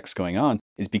male-on-male sex going on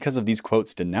is because of these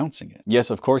quotes denouncing it. Yes,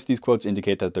 of course, these quotes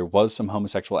indicate that there was some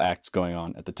homosexual acts going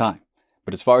on at the time.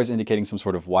 But as far as indicating some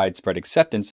sort of widespread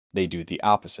acceptance, they do the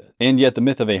opposite. And yet the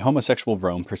myth of a homosexual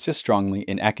Rome persists strongly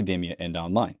in academia and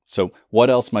online. So what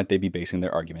else might they be basing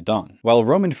their argument on? While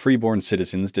Roman freeborn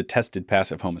citizens detested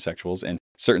passive homosexuals and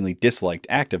certainly disliked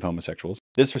active homosexuals,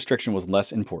 this restriction was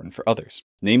less important for others,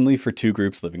 namely for two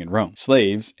groups living in Rome,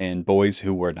 slaves and boys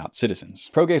who were not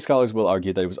citizens. Pro-gay scholars will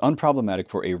argue that it was unproblematic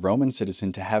for a Roman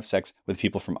citizen to have sex with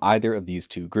people from either of these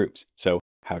two groups. So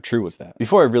how true was that?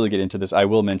 Before I really get into this, I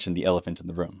will mention the elephant in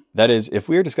the room. That is, if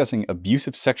we are discussing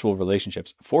abusive sexual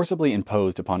relationships forcibly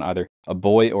imposed upon either a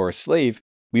boy or a slave,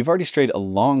 we've already strayed a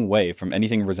long way from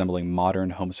anything resembling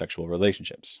modern homosexual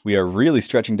relationships. We are really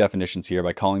stretching definitions here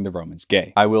by calling the Romans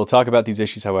gay. I will talk about these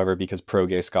issues, however, because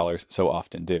pro-gay scholars so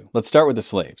often do. Let's start with the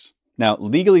slaves. Now,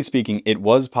 legally speaking, it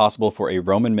was possible for a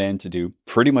Roman man to do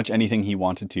pretty much anything he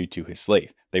wanted to his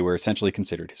slave. They were essentially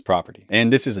considered his property.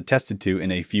 And this is attested to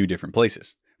in a few different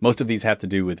places. Most of these have to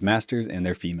do with masters and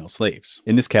their female slaves.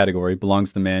 In this category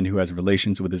belongs the man who has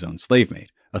relations with his own slave maid,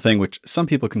 a thing which some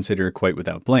people consider quite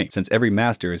without blame, since every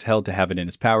master is held to have it in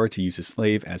his power to use his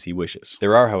slave as he wishes.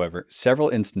 There are, however, several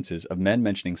instances of men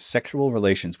mentioning sexual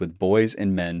relations with boys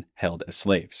and men held as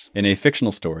slaves. In a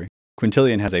fictional story,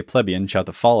 Quintilian has a plebeian shout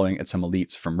the following at some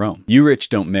elites from Rome: "You rich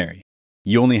don't marry.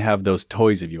 You only have those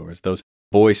toys of yours, those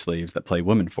boy slaves that play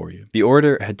women for you." The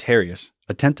orator Hadrian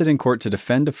attempted in court to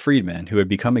defend a freedman who had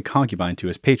become a concubine to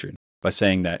his patron by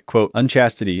saying that, quote,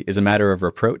 "Unchastity is a matter of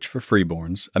reproach for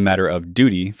freeborns, a matter of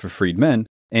duty for freedmen,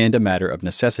 and a matter of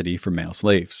necessity for male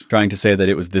slaves," trying to say that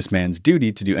it was this man's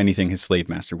duty to do anything his slave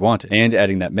master wanted, and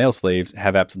adding that male slaves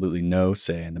have absolutely no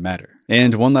say in the matter.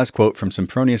 And one last quote from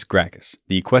Sempronius Gracchus,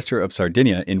 the questor of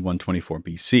Sardinia in 124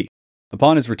 BC.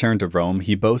 Upon his return to Rome,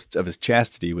 he boasts of his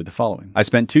chastity with the following: "I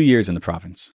spent 2 years in the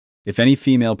province. If any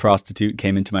female prostitute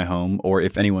came into my home, or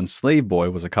if anyone's slave boy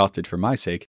was accosted for my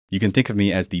sake, you can think of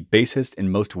me as the basest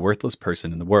and most worthless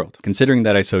person in the world. Considering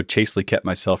that I so chastely kept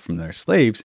myself from their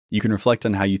slaves, you can reflect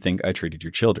on how you think I treated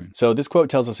your children." So this quote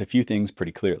tells us a few things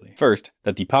pretty clearly. First,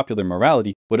 that the popular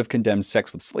morality would have condemned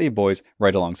sex with slave boys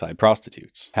right alongside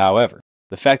prostitutes. However,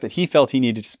 the fact that he felt he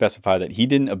needed to specify that he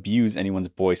didn't abuse anyone's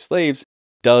boy slaves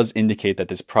does indicate that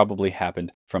this probably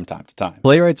happened from time to time.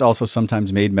 Playwrights also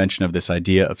sometimes made mention of this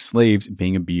idea of slaves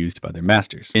being abused by their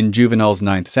masters. In Juvenal's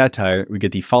 9th satire, we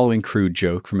get the following crude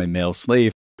joke from a male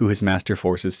slave who his master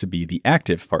forces to be the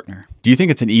active partner. "Do you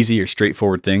think it's an easy or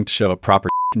straightforward thing to shove a proper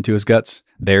into his guts,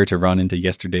 there to run into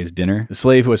yesterday's dinner? The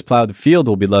slave who has plowed the field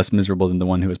will be less miserable than the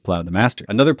one who has plowed the master."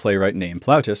 Another playwright named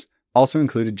Plautus also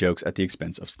included jokes at the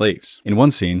expense of slaves. In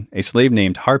one scene, a slave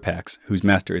named Harpax, whose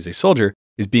master is a soldier,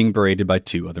 is being berated by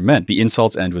 2 other men. The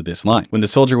insults end with this line: "When the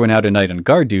soldier went out at night on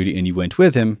guard duty and you went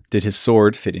with him, did his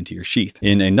sword fit into your sheath?"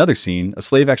 In another scene, a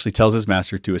slave actually tells his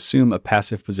master to assume a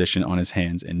passive position on his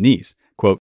hands and knees,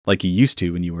 quote, "like you used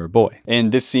to when you were a boy."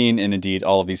 And this scene, and indeed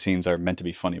all of these scenes, are meant to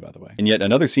be funny, by the way. And yet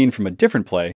another scene from a different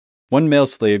play, one male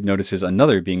slave notices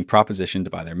another being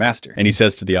propositioned by their master, and he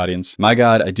says to the audience, "My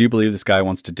God, I do believe this guy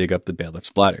wants to dig up the bailiff's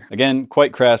bladder." Again,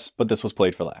 quite crass, but this was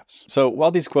played for laughs. So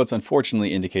while these quotes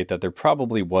unfortunately indicate that there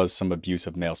probably was some abuse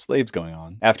of male slaves going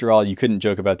on, after all, you couldn't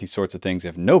joke about these sorts of things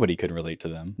if nobody could relate to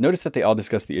them, notice that they all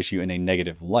discuss the issue in a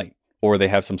negative light. Or they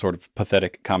have some sort of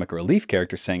pathetic comic relief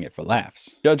character saying it for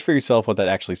laughs. Judge for yourself what that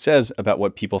actually says about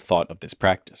what people thought of this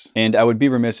practice. And I would be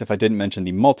remiss if I didn't mention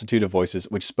the multitude of voices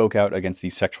which spoke out against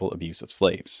the sexual abuse of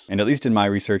slaves. And at least in my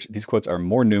research, these quotes are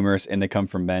more numerous, and they come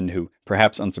from men who,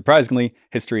 perhaps unsurprisingly,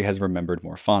 history has remembered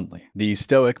more fondly. The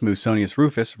Stoic Musonius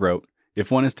Rufus wrote,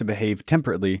 "If one is to behave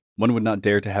temperately, one would not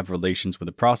dare to have relations with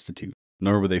a prostitute,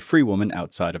 nor with a free woman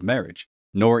outside of marriage,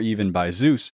 nor even by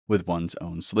Zeus with one's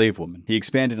own slave woman." He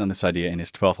expanded on this idea in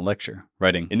his 12th lecture,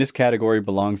 writing, "In this category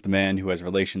belongs the man who has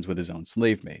relations with his own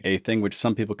slave maid, a thing which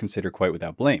some people consider quite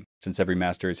without blame, since every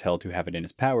master is held to have it in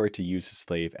his power to use his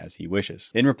slave as he wishes."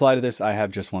 In reply to this, I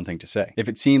have just one thing to say. If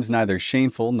it seems neither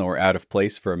shameful nor out of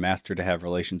place for a master to have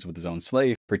relations with his own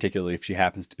slave, particularly if she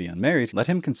happens to be unmarried, let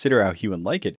him consider how he would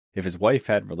like it if his wife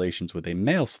had relations with a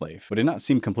male slave. Would it not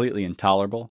seem completely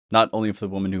intolerable? Not only if the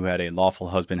woman who had a lawful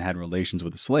husband had relations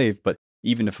with a slave, but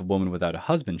even if a woman without a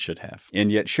husband should have.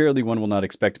 And yet surely one will not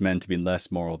expect men to be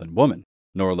less moral than women,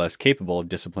 nor less capable of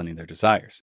disciplining their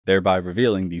desires, thereby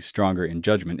revealing the stronger in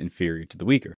judgment inferior to the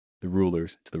weaker, the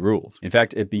rulers to the ruled. In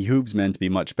fact, it behooves men to be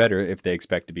much better if they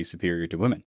expect to be superior to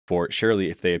women. For surely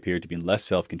if they appear to be less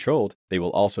self-controlled, they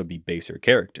will also be baser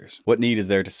characters. What need is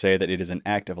there to say that it is an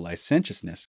act of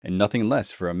licentiousness and nothing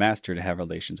less for a master to have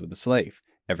relations with a slave?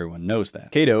 Everyone knows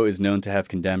that. Cato is known to have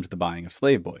condemned the buying of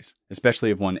slave boys,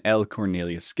 especially of one L.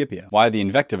 Cornelius Scipio. Why the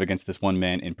invective against this one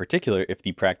man in particular if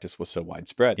the practice was so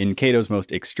widespread? In Cato's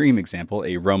most extreme example,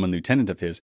 a Roman lieutenant of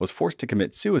his was forced to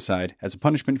commit suicide as a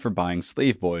punishment for buying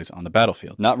slave boys on the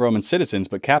battlefield. Not Roman citizens,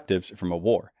 but captives from a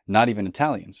war. Not even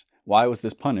Italians. Why was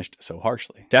this punished so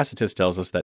harshly? Tacitus tells us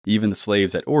that even the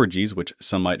slaves at orgies, which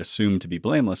some might assume to be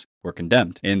blameless, were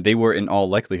condemned, and they were in all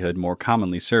likelihood more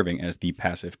commonly serving as the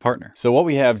passive partner. So what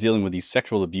we have dealing with the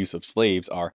sexual abuse of slaves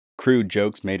are crude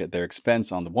jokes made at their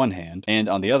expense on the one hand, and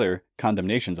on the other,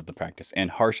 condemnations of the practice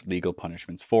and harsh legal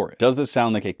punishments for it. Does this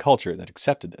sound like a culture that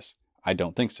accepted this? I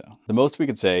don't think so. The most we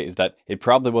could say is that it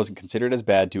probably wasn't considered as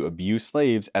bad to abuse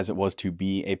slaves as it was to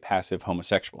be a passive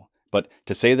homosexual. But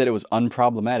to say that it was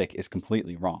unproblematic is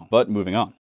completely wrong. But moving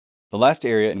on. The last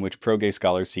area in which pro-gay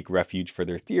scholars seek refuge for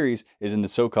their theories is in the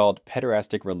so-called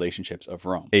pederastic relationships of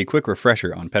Rome. A quick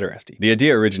refresher on pederasty. The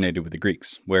idea originated with the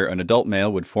Greeks, where an adult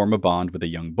male would form a bond with a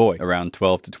young boy, around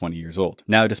 12 to 20 years old.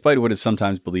 Now, despite what is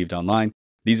sometimes believed online,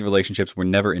 these relationships were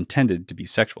never intended to be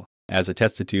sexual, as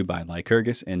attested to by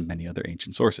Lycurgus and many other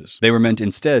ancient sources. They were meant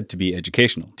instead to be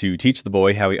educational, to teach the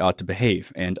boy how he ought to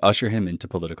behave and usher him into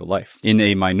political life. In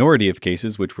a minority of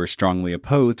cases which were strongly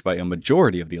opposed by a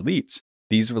majority of the elites,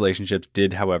 these relationships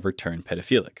did, however, turn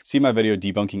pedophilic. See my video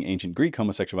debunking ancient Greek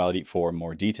homosexuality for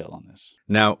more detail on this.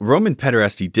 Now, Roman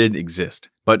pederasty did exist,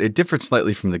 but it differed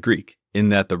slightly from the Greek, in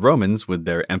that the Romans, with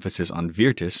their emphasis on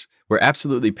virtus, were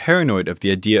absolutely paranoid of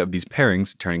the idea of these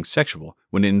pairings turning sexual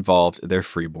when it involved their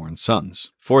freeborn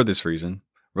sons. For this reason,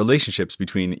 relationships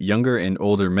between younger and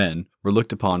older men were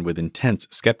looked upon with intense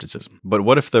skepticism. But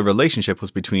what if the relationship was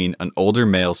between an older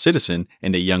male citizen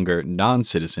and a younger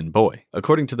non-citizen boy?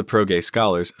 According to the pro-gay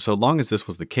scholars, so long as this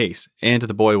was the case, and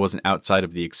the boy wasn't outside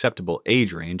of the acceptable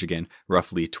age range, again,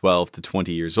 roughly 12 to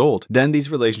 20 years old, then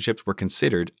these relationships were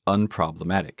considered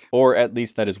unproblematic. Or at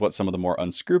least that is what some of the more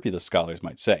unscrupulous scholars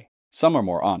might say. Some are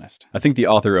more honest. I think the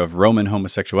author of Roman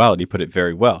Homosexuality put it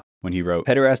very well when he wrote,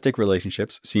 "Pederastic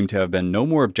relationships seem to have been no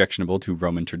more objectionable to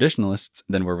Roman traditionalists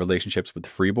than were relationships with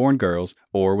freeborn girls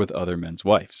or with other men's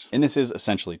wives." And this is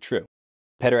essentially true.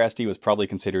 Pederasty was probably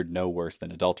considered no worse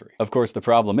than adultery. Of course, the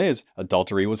problem is,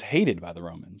 adultery was hated by the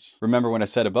Romans. Remember when I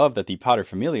said above that the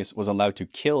paterfamilias was allowed to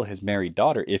kill his married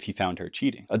daughter if he found her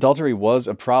cheating. Adultery was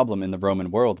a problem in the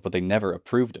Roman world, but they never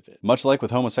approved of it. Much like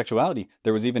with homosexuality,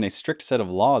 there was even a strict set of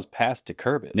laws passed to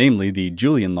curb it, namely the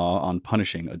Julian law on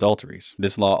punishing adulteries.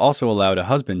 This law also allowed a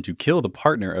husband to kill the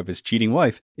partner of his cheating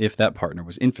wife if that partner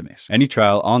was infamous. Any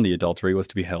trial on the adultery was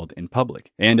to be held in public,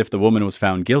 and if the woman was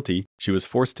found guilty, she was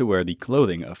forced to wear the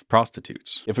clothing of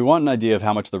prostitutes. If we want an idea of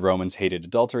how much the Romans hated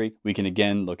adultery, we can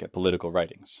again look at political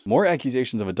writings. More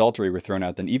accusations of adultery were thrown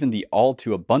out than even the all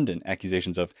too abundant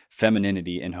accusations of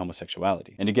femininity and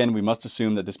homosexuality. And again, we must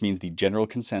assume that this means the general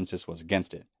consensus was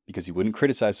against it, because you wouldn't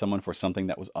criticize someone for something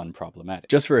that was unproblematic.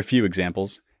 Just for a few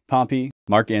examples, Pompey,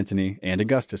 Mark Antony, and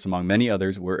Augustus, among many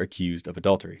others, were accused of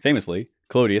adultery. Famously,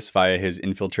 Clodius, via his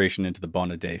infiltration into the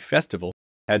Bona Dei festival,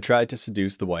 had tried to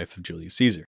seduce the wife of Julius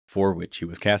Caesar, for which he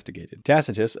was castigated.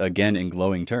 Tacitus, again in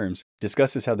glowing terms,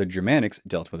 discusses how the Germanics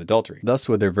dealt with adultery. Thus,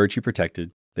 with their virtue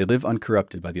protected, they live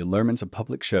uncorrupted by the allurements of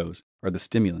public shows or the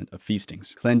stimulant of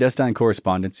feastings. Clandestine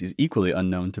correspondence is equally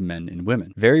unknown to men and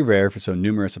women. Very rare for so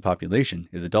numerous a population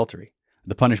is adultery,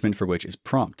 the punishment for which is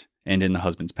prompt and in the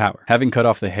husband's power. Having cut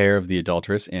off the hair of the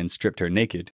adulteress and stripped her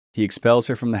naked, he expels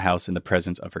her from the house in the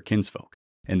presence of her kinsfolk,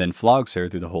 and then flogs her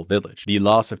through the whole village. The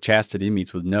loss of chastity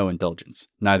meets with no indulgence.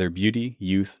 Neither beauty,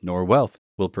 youth, nor wealth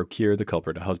will procure the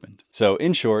culprit a husband. So,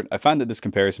 in short, I find that this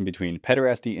comparison between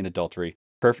pederasty and adultery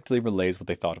perfectly relays what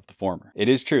they thought of the former. It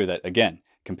is true that, again,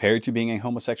 compared to being a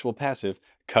homosexual passive,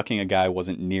 cucking a guy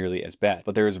wasn't nearly as bad,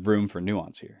 but there is room for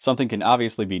nuance here. Something can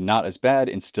obviously be not as bad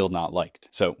and still not liked.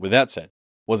 So, with that said,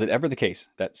 was it ever the case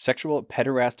that sexual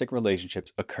pederastic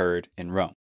relationships occurred in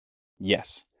Rome?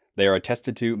 Yes. They are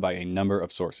attested to by a number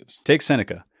of sources. Take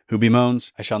Seneca, who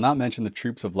bemoans, "I shall not mention the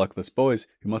troops of luckless boys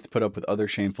who must put up with other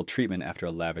shameful treatment after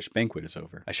a lavish banquet is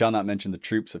over. I shall not mention the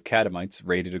troops of catamites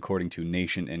rated according to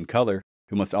nation and color,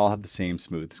 who must all have the same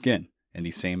smooth skin. and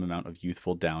the same amount of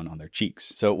youthful down on their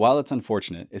cheeks. So while it's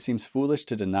unfortunate, it seems foolish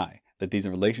to deny that these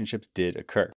relationships did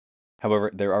occur.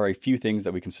 However, there are a few things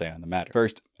that we can say on the matter.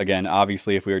 First, again,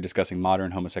 obviously if we are discussing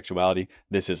modern homosexuality,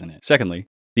 this isn't it. Secondly,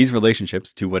 these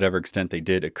relationships, to whatever extent they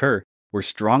did occur, were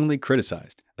strongly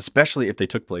criticized, especially if they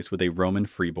took place with a Roman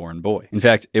freeborn boy. In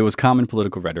fact, it was common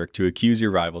political rhetoric to accuse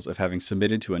your rivals of having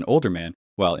submitted to an older man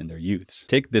while in their youths.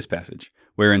 Take this passage,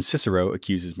 wherein Cicero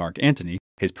accuses Mark Antony,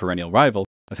 his perennial rival,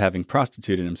 of having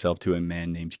prostituted himself to a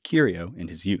man named Curio in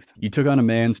his youth. You took on a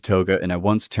man's toga and at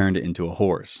once turned it into a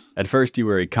whore's. At first you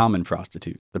were a common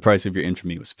prostitute. The price of your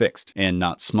infamy was fixed, and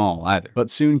not small either.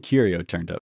 But soon Curio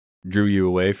turned up, drew you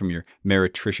away from your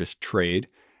meretricious trade,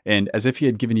 and as if he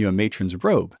had given you a matron's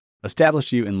robe,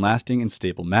 established you in lasting and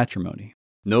stable matrimony.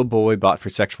 No boy bought for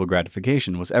sexual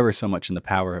gratification was ever so much in the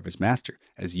power of his master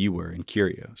as you were in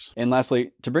Curio's. And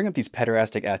lastly, to bring up these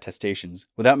pederastic attestations,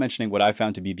 without mentioning what I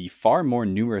found to be the far more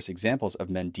numerous examples of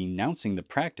men denouncing the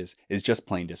practice, is just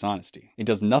plain dishonesty. It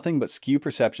does nothing but skew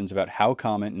perceptions about how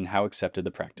common and how accepted the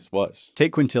practice was.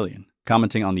 Take Quintilian,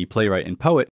 commenting on the playwright and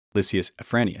poet Lysias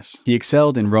Effeminacy. He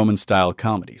excelled in Roman-style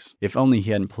comedies, if only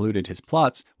he hadn't polluted his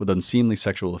plots with unseemly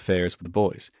sexual affairs with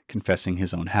boys, confessing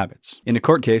his own habits. In a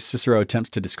court case, Cicero attempts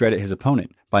to discredit his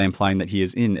opponent by implying that he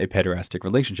is in a pederastic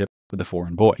relationship with a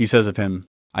foreign boy. He says of him,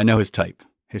 "I know his type,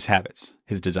 his habits,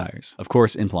 his desires," of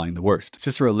course implying the worst.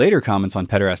 Cicero later comments on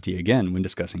pederasty again when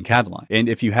discussing Catiline, and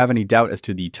if you have any doubt as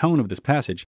to the tone of this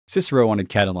passage, Cicero wanted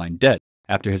Catiline dead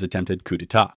after his attempted coup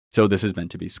d'etat. So this is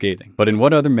meant to be scathing. But in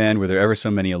what other man were there ever so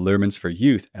many allurements for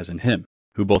youth as in him,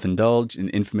 who both indulged in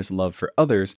infamous love for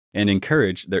others and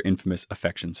encouraged their infamous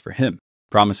affections for him,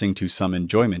 promising to some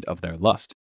enjoyment of their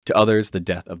lust, to others the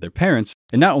death of their parents,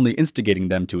 and not only instigating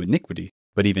them to iniquity,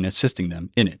 but even assisting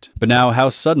them in it. But now how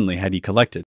suddenly had he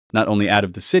collected, not only out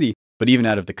of the city, but even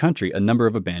out of the country, a number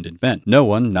of abandoned men. No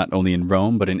one, not only in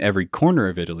Rome, but in every corner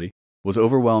of Italy, was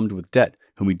overwhelmed with debt,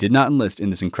 whom he did not enlist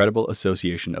in this incredible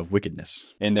association of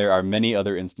wickedness. And there are many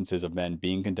other instances of men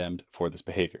being condemned for this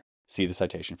behavior. See the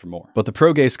citation for more. But the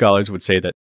pro-gay scholars would say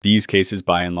that these cases,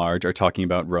 by and large, are talking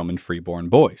about Roman freeborn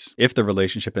boys. If the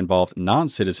relationship involved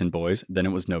non-citizen boys, then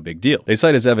it was no big deal. They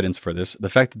cite as evidence for this the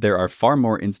fact that there are far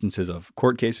more instances of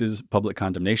court cases, public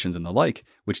condemnations, and the like,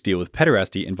 which deal with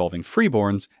pederasty involving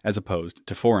freeborns as opposed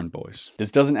to foreign boys.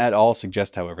 This doesn't at all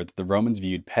suggest, however, that the Romans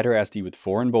viewed pederasty with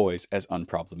foreign boys as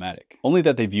unproblematic. Only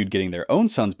that they viewed getting their own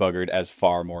sons buggered as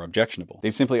far more objectionable. They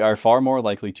simply are far more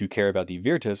likely to care about the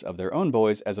virtus of their own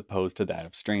boys as opposed to that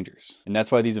of strangers. And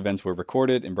that's why these events were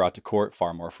recorded and brought to court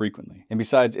far more frequently. And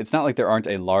besides, it's not like there aren't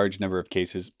a large number of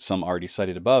cases, some already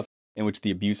cited above, in which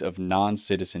the abuse of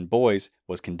non-citizen boys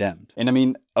was condemned. And I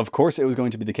mean, of course it was going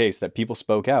to be the case that people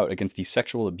spoke out against the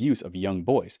sexual abuse of young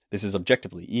boys. This is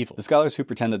objectively evil. The scholars who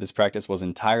pretend that this practice was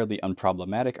entirely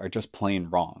unproblematic are just plain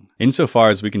wrong. Insofar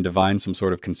as we can divine some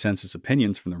sort of consensus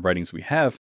opinions from the writings we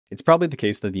have, it's probably the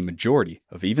case that the majority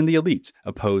of even the elites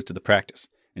opposed the practice.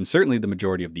 And certainly the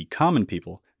majority of the common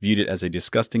people viewed it as a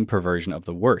disgusting perversion of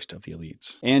the worst of the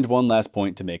elites. And one last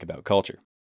point to make about culture.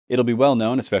 It'll be well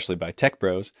known, especially by tech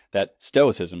bros, that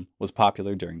Stoicism was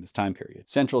popular during this time period.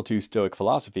 Central to Stoic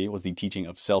philosophy was the teaching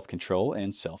of self-control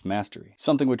and self-mastery,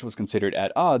 something which was considered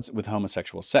at odds with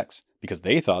homosexual sex, because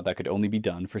they thought that could only be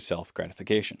done for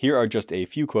self-gratification. Here are just a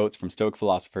few quotes from Stoic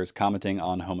philosophers commenting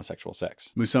on homosexual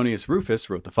sex. Musonius Rufus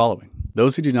wrote the following: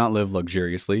 "Those who do not live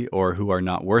luxuriously, or who are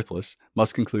not worthless,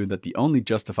 must conclude that the only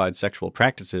justified sexual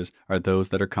practices are those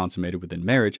that are consummated within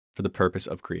marriage for the purpose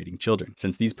of creating children,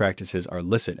 since these practices are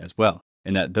licit as well,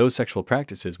 and that those sexual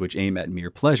practices which aim at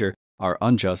mere pleasure are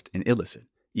unjust and illicit,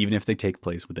 even if they take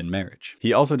place within marriage."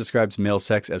 He also describes male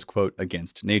sex as, quote,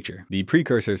 against nature. The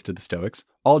precursors to the Stoics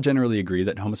all generally agree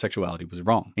that homosexuality was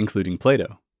wrong, including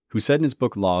Plato, who said in his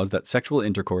book Laws that sexual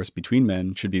intercourse between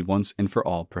men should be once and for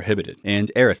all prohibited,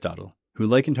 and Aristotle, who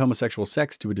likened homosexual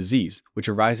sex to a disease which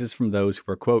arises from those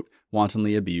who are, quote,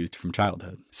 wantonly abused from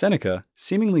childhood. Seneca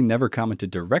seemingly never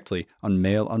commented directly on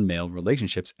male-on-male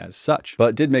relationships as such,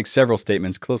 but did make several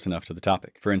statements close enough to the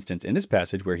topic. For instance, in this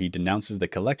passage where he denounces the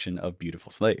collection of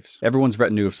beautiful slaves. Everyone's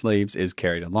retinue of slaves is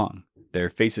carried along, their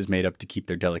faces made up to keep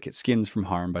their delicate skins from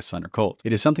harm by sun or cold.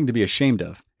 It is something to be ashamed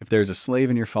of if there is a slave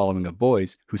in your following of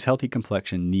boys whose healthy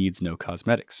complexion needs no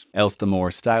cosmetics. Else the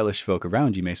more stylish folk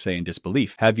around you may say in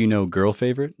disbelief, have you no girl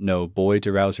favorite, no boy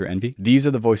to rouse her envy? These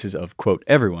are the voices of, quote,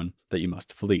 everyone that you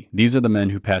must flee. These are the men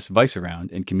who pass vice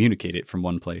around and communicate it from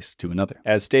one place to another.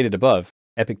 As stated above,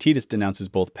 Epictetus denounces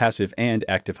both passive and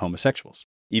active homosexuals,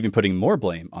 even putting more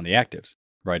blame on the actives,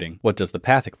 writing, "What does the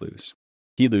Pathic lose?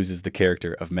 He loses the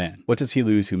character of man. What does he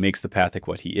lose who makes the Pathic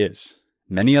what he is?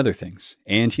 many other things,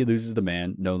 and he loses the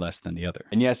man no less than the other.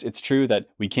 And yes, it's true that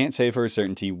we can't say for a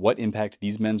certainty what impact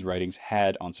these men's writings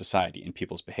had on society and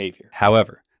people's behavior.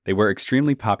 However, they were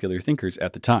extremely popular thinkers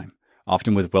at the time,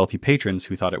 often with wealthy patrons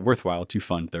who thought it worthwhile to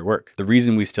fund their work. The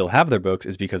reason we still have their books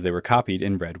is because they were copied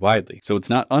and read widely, so it's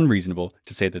not unreasonable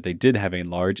to say that they did have a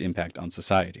large impact on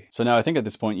society. So now I think at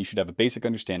this point you should have a basic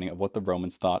understanding of what the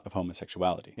Romans thought of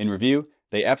homosexuality. In review,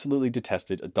 they absolutely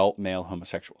detested adult male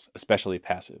homosexuals, especially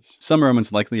passives. Some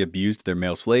Romans likely abused their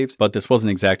male slaves, but this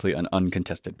wasn't exactly an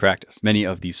uncontested practice. Many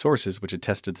of these sources which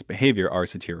attested this behavior are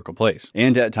satirical plays,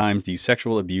 and at times the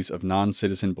sexual abuse of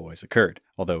non-citizen boys occurred,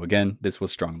 although again, this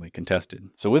was strongly contested.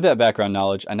 So with that background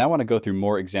knowledge, I now want to go through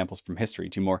more examples from history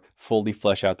to more fully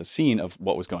flesh out the scene of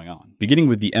what was going on. Beginning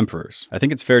with the emperors, I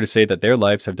think it's fair to say that their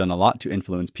lives have done a lot to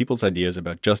influence people's ideas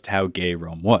about just how gay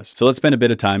Rome was. So let's spend a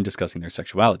bit of time discussing their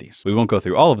sexualities. We won't go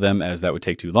through all of them as that would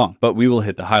take too long, but we will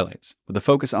hit the highlights, with a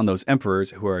focus on those emperors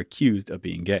who are accused of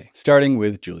being gay. Starting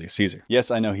with Julius Caesar.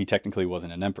 Yes, I know he technically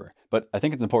wasn't an emperor, but I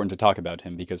think it's important to talk about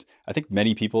him because I think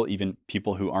many people, even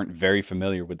people who aren't very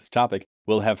familiar with this topic,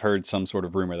 will have heard some sort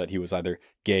of rumor that he was either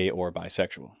gay or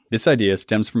bisexual. This idea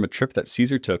stems from a trip that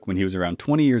Caesar took when he was around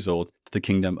 20 years old to the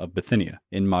kingdom of Bithynia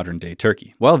in modern-day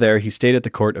Turkey. While there, he stayed at the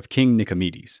court of King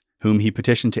Nicomedes, whom he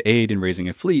petitioned to aid in raising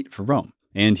a fleet for Rome.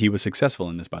 And he was successful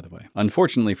in this, by the way.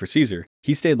 Unfortunately for Caesar,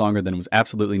 he stayed longer than was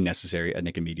absolutely necessary at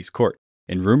Nicomedes' court,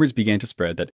 and rumors began to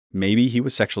spread that maybe he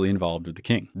was sexually involved with the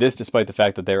king. This despite the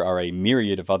fact that there are a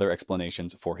myriad of other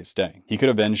explanations for his staying. He could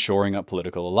have been shoring up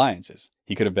political alliances.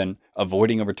 He could have been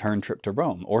avoiding a return trip to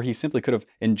Rome, or he simply could have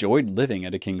enjoyed living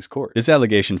at a king's court. This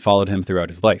allegation followed him throughout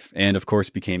his life, and of course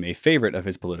became a favorite of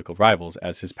his political rivals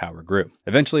as his power grew.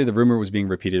 Eventually, the rumor was being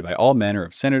repeated by all manner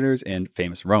of senators and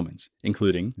famous Romans,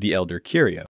 including the elder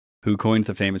Curio, who coined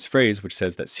the famous phrase which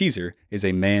says that Caesar is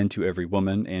a man to every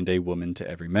woman and a woman to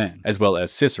every man, as well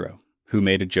as Cicero, who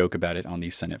made a joke about it on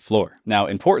the Senate floor. Now,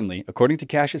 importantly, according to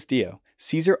Cassius Dio,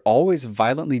 Caesar always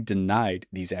violently denied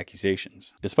these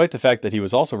accusations, despite the fact that he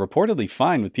was also reportedly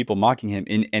fine with people mocking him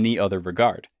in any other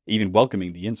regard, even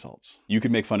welcoming the insults. You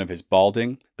could make fun of his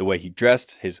balding, the way he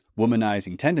dressed, his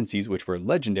womanizing tendencies, which were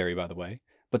legendary by the way,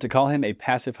 but to call him a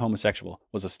passive homosexual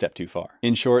was a step too far.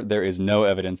 In short, there is no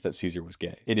evidence that Caesar was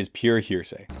gay. It is pure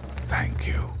hearsay. Thank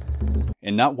you.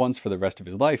 And not once for the rest of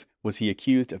his life was he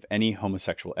accused of any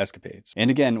homosexual escapades. And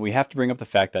again, we have to bring up the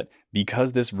fact that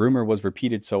because this rumor was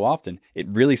repeated so often, it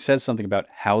really says something about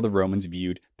how the Romans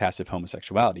viewed passive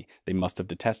homosexuality. They must have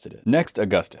detested it. Next,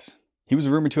 Augustus. He was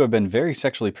rumored to have been very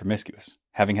sexually promiscuous,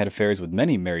 having had affairs with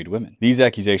many married women. These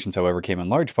accusations, however, came in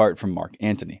large part from Mark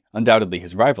Antony, undoubtedly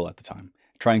his rival at the time,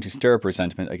 trying to stir up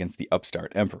resentment against the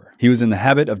upstart emperor. He was in the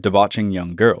habit of debauching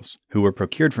young girls, who were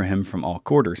procured for him from all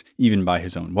quarters, even by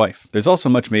his own wife. There's also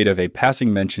much made of a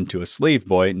passing mention to a slave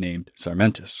boy named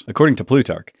Sarmentus. According to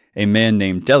Plutarch, a man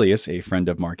named Dellius, a friend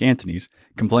of Mark Antony's,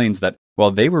 complains that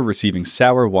while they were receiving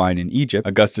sour wine in Egypt,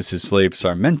 Augustus's slave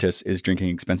Sarmentus is drinking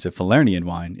expensive Falernian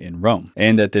wine in Rome,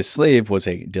 and that this slave was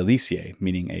a deliciae,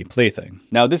 meaning a plaything.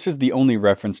 Now, this is the only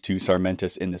reference to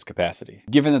Sarmentus in this capacity.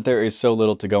 Given that there is so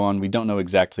little to go on, we don't know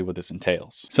exactly what this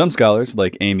entails. Some scholars,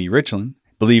 like Amy Richland,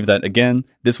 believe that, again,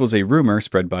 this was a rumor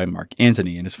spread by Mark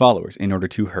Antony and his followers in order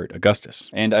to hurt Augustus.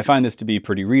 And I find this to be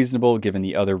pretty reasonable given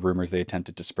the other rumors they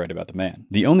attempted to spread about the man.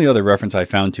 The only other reference I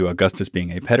found to Augustus being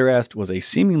a pederast was a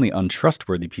seemingly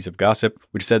untrustworthy piece of gossip,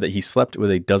 which said that he slept with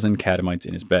a dozen catamites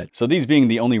in his bed. So these being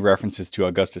the only references to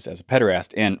Augustus as a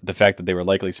pederast, and the fact that they were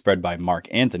likely spread by Mark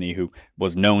Antony, who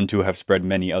was known to have spread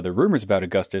many other rumors about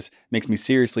Augustus, makes me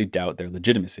seriously doubt their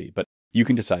legitimacy. But you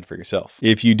can decide for yourself.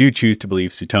 If you do choose to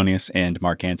believe Suetonius and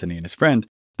Mark Antony and his friend,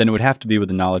 then it would have to be with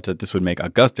the knowledge that this would make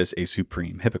Augustus a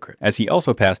supreme hypocrite, as he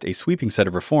also passed a sweeping set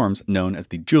of reforms known as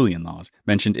the Julian laws,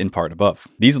 mentioned in part above.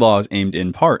 These laws aimed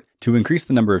in part to increase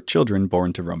the number of children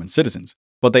born to Roman citizens,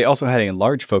 but they also had a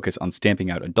large focus on stamping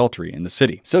out adultery in the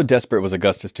city. So desperate was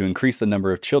Augustus to increase the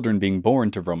number of children being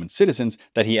born to Roman citizens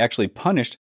that he actually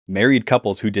punished married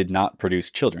couples who did not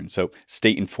produce children, so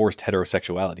state-enforced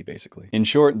heterosexuality, basically. In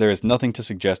short, there is nothing to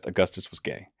suggest Augustus was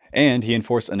gay, and he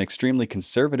enforced an extremely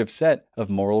conservative set of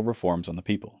moral reforms on the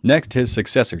people. Next, his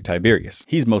successor, Tiberius.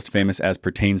 He's most famous as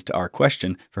pertains to our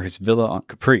question for his villa on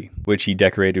Capri, which he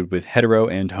decorated with hetero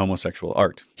and homosexual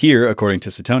art. Here, according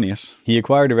to Suetonius, he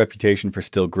acquired a reputation for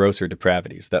still grosser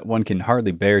depravities that one can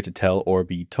hardly bear to tell or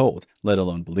be told, let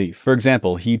alone believe. For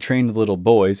example, he trained little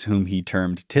boys, whom he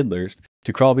termed tiddlers,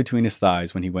 to crawl between his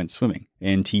thighs when he went swimming,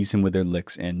 and tease him with their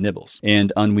licks and nibbles.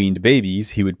 And unweaned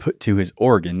babies he would put to his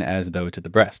organ as though to the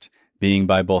breast, being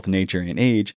by both nature and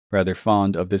age rather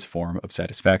fond of this form of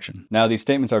satisfaction. Now, these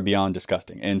statements are beyond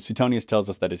disgusting, and Suetonius tells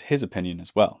us that is his opinion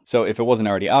as well. So if it wasn't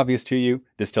already obvious to you,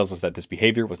 this tells us that this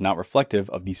behavior was not reflective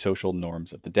of the social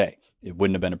norms of the day. It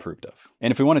wouldn't have been approved of.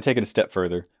 And if we want to take it a step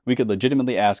further, we could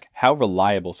legitimately ask how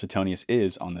reliable Suetonius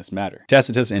is on this matter.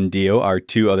 Tacitus and Dio, our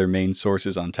two other main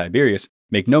sources on Tiberius,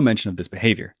 make no mention of this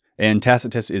behavior, and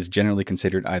Tacitus is generally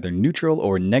considered either neutral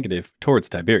or negative towards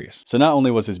Tiberius. So not only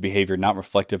was his behavior not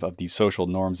reflective of the social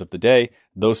norms of the day,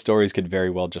 those stories could very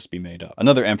well just be made up.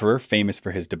 Another emperor famous for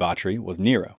his debauchery was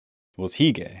Nero. Was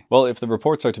he gay? Well, if the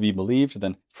reports are to be believed,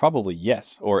 then probably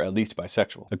yes, or at least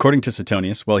bisexual. According to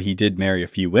Suetonius, while he did marry a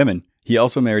few women, he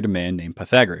also married a man named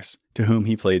Pythagoras, to whom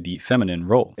he played the feminine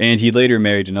role. And he later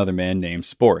married another man named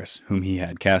Sporus, whom he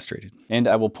had castrated. And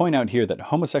I will point out here that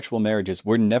homosexual marriages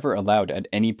were never allowed at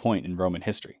any point in Roman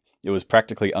history. It was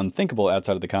practically unthinkable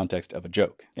outside of the context of a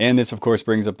joke. And this of course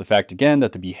brings up the fact again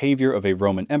that the behavior of a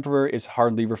Roman emperor is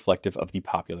hardly reflective of the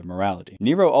popular morality.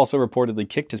 Nero also reportedly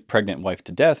kicked his pregnant wife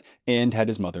to death and had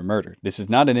his mother murdered. This is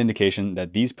not an indication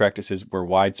that these practices were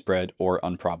widespread or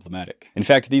unproblematic. In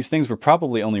fact, these things were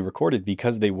probably only recorded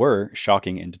because they were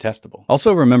shocking and detestable.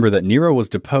 Also remember that Nero was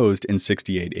deposed in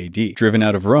 68 AD, driven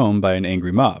out of Rome by an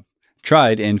angry mob,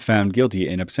 tried and found guilty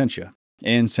in absentia,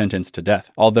 and sentenced to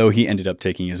death, although he ended up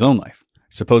taking his own life,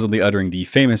 supposedly uttering the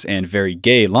famous and very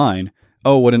gay line,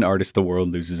 "Oh, what an artist the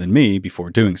world loses in me," before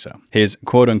doing so. His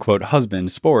quote-unquote husband,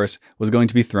 Sporus, was going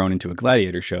to be thrown into a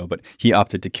gladiator show, but he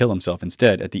opted to kill himself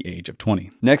instead at the age of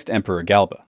 20. Next, Emperor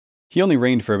Galba. He only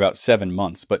reigned for about 7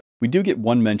 months, but we do get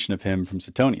one mention of him from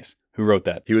Suetonius, who wrote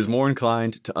that he was more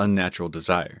inclined to unnatural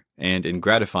desire, and in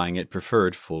gratifying it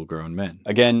preferred full-grown men.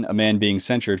 Again, a man being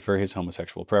censured for his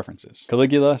homosexual preferences.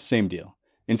 Caligula, same deal.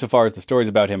 Insofar as the stories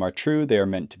about him are true, they are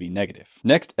meant to be negative.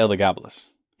 Next, Elagabalus.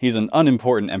 He's an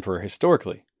unimportant emperor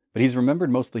historically, but he's remembered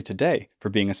mostly today for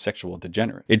being a sexual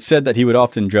degenerate. It's said that he would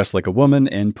often dress like a woman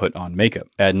and put on makeup.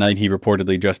 At night, he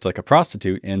reportedly dressed like a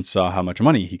prostitute and saw how much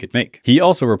money he could make. He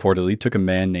also reportedly took a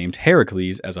man named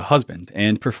Heracles as a husband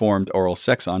and performed oral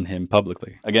sex on him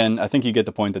publicly. Again, I think you get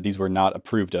the point that these were not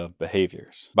approved of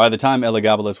behaviors. By the time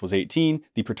Elagabalus was 18,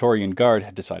 the Praetorian Guard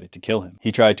had decided to kill him.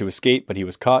 He tried to escape, but he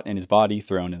was caught and his body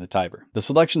thrown in the Tiber. The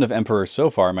selection of emperors so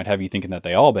far might have you thinking that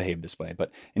they all behaved this way,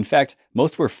 but in fact,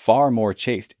 most were far more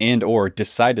chaste and or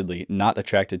decidedly not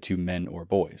attracted to men or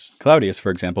boys. Claudius, for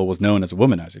example, was known as a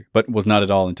womanizer, but was not at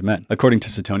all into men. According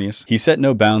to Suetonius, he set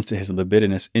no bounds to his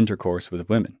libidinous intercourse with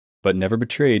women, but never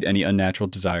betrayed any unnatural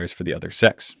desires for the other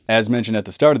sex. As mentioned at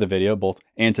the start of the video, both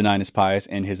Antoninus Pius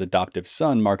and his adoptive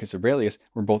son, Marcus Aurelius,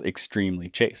 were both extremely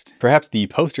chaste. Perhaps the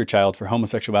poster child for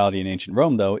homosexuality in ancient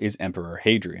Rome, though, is Emperor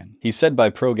Hadrian. He's said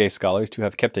by pro-gay scholars to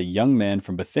have kept a young man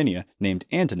from Bithynia named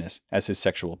Antinous as his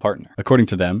sexual partner. According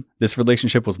to them, this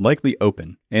relationship was likely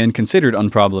open and considered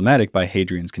unproblematic by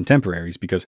Hadrian's contemporaries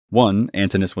because 1,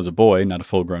 Antinous was a boy, not a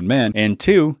full-grown man, and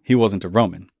 2, he wasn't a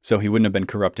Roman, so he wouldn't have been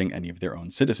corrupting any of their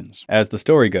own citizens. As the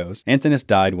story goes, Antinous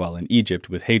died while in Egypt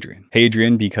with Hadrian.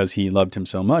 Hadrian, because he loved him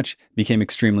so much, became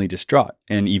extremely distraught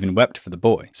and even wept for the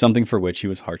boy, something for which he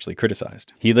was harshly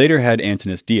criticized. He later had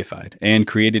Antinous deified and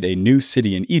created a new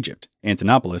city in Egypt,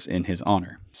 Antinopolis, in his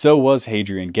honor. So was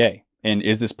Hadrian gay? And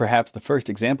is this perhaps the first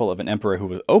example of an emperor who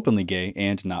was openly gay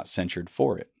and not censured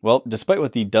for it? Well, despite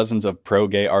what the dozens of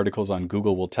pro-gay articles on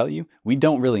Google will tell you, we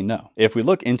don't really know. If we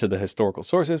look into the historical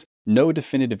sources, no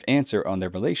definitive answer on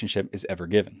their relationship is ever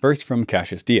given. First, from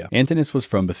Cassius Dio. Antinous was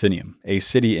from Bithynium, a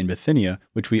city in Bithynia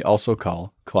which we also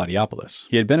call Claudiopolis.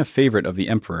 He had been a favorite of the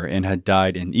emperor and had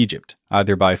died in Egypt,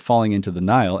 either by falling into the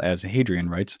Nile, as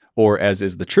Hadrian writes, or, as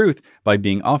is the truth, by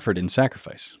being offered in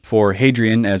sacrifice. For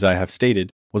Hadrian, as I have stated,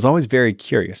 was always very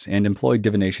curious and employed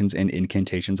divinations and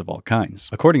incantations of all kinds.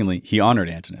 Accordingly, he honored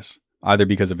Antinous, either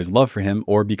because of his love for him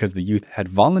or because the youth had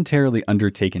voluntarily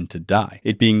undertaken to die,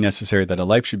 it being necessary that a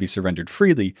life should be surrendered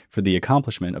freely for the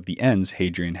accomplishment of the ends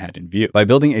Hadrian had in view, by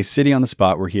building a city on the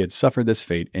spot where he had suffered this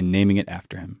fate and naming it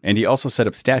after him. And he also set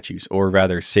up statues, or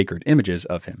rather sacred images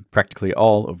of him, practically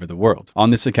all over the world. On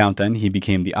this account then, he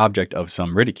became the object of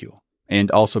some ridicule, and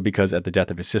also because at the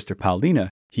death of his sister Paulina,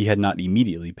 he had not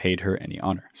immediately paid her any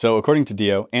honor. So according to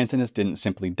Dio, Antinous didn't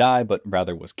simply die, but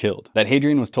rather was killed. That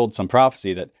Hadrian was told some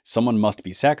prophecy that someone must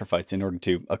be sacrificed in order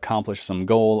to accomplish some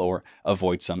goal or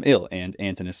avoid some ill, and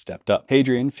Antinous stepped up.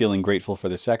 Hadrian, feeling grateful for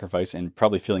this sacrifice and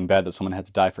probably feeling bad that someone had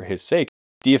to die for his sake,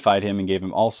 deified him and gave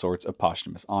him all sorts of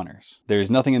posthumous honors. There is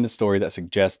nothing in this story that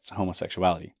suggests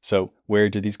homosexuality. So where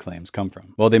do these claims come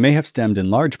from? Well, they may have stemmed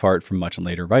in large part from much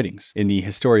later writings. In the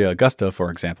Historia Augusta, for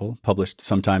example, published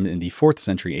sometime in the 4th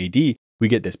century AD, we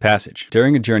get this passage.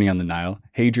 During a journey on the Nile,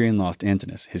 Hadrian lost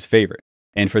Antinous, his favorite,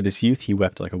 and for this youth he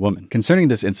wept like a woman. Concerning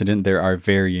this incident, there are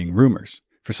varying rumors.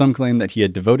 For some claim that he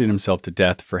had devoted himself to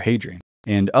death for Hadrian,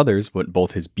 and others what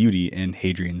both his beauty and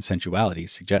Hadrian's sensuality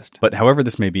suggest. But however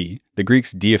this may be, the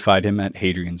Greeks deified him at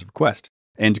Hadrian's request,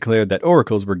 and declared that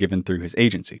oracles were given through his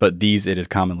agency, but these, it is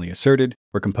commonly asserted,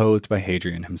 were composed by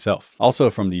Hadrian himself.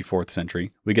 Also from the 4th century,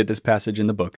 we get this passage in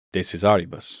the book De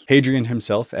Caesaribus. Hadrian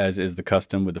himself, as is the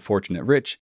custom with the fortunate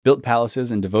rich, built palaces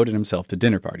and devoted himself to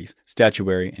dinner parties,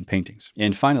 statuary, and paintings,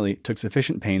 and finally took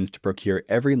sufficient pains to procure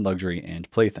every luxury and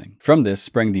plaything. From this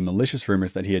sprang the malicious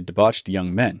rumors that he had debauched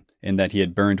young men, and that he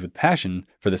had burned with passion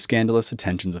for the scandalous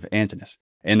attentions of Antinous,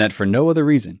 and that for no other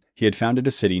reason he had founded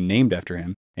a city named after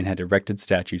him and had erected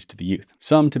statues to the youth.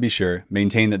 Some, to be sure,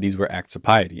 maintain that these were acts of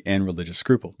piety and religious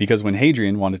scruple, because when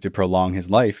Hadrian wanted to prolong his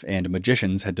life and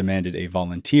magicians had demanded a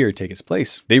volunteer take his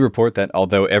place, they report that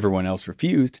although everyone else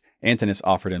refused, Antinous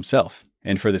offered himself,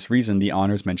 and for this reason the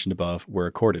honors mentioned above were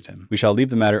accorded him. We shall leave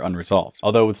the matter unresolved,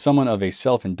 although with someone of a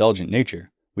self-indulgent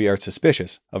nature, we are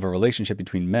suspicious of a relationship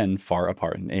between men far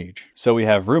apart in age. So we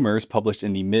have rumors published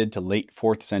in the mid to late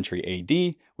 4th century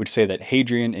AD, which say that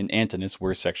Hadrian and Antinous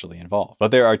were sexually involved.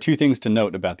 But there are two things to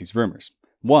note about these rumors.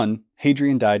 One,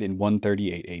 Hadrian died in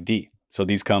 138 AD, so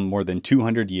these come more than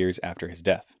 200 years after his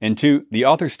death. And two, the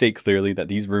authors state clearly that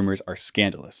these rumors are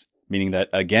scandalous, meaning that,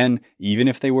 again, even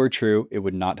if they were true, it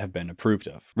would not have been approved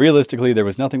of. Realistically, there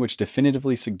was nothing which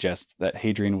definitively suggests that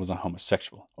Hadrian was a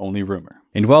homosexual, only rumor.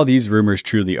 And while these rumors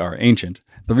truly are ancient,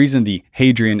 the reason the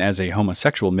Hadrian as a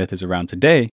homosexual myth is around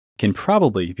today can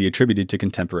probably be attributed to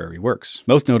contemporary works,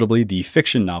 most notably the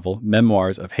fiction novel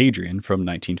Memoirs of Hadrian from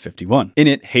 1951. In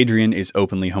it, Hadrian is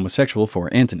openly homosexual for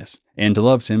Antinous, and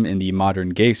loves him in the modern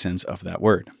gay sense of that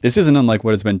word. This isn't unlike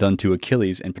what has been done to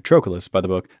Achilles and Patroclus by the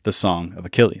book The Song of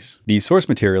Achilles. The source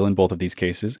material in both of these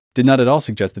cases did not at all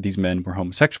suggest that these men were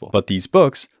homosexual, but these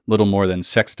books, little more than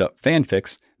sexed-up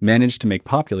fanfics, managed to make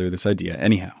popular this idea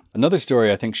anyhow. Another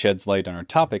story I think sheds light on our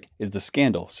topic is the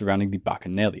scandal surrounding the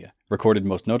Bacchanalia, recorded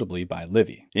most notably by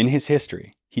Livy. In his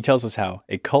history, he tells us how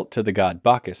a cult to the god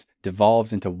Bacchus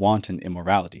devolves into wanton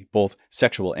immorality, both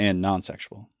sexual and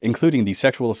non-sexual, including the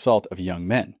sexual assault of young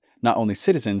men, not only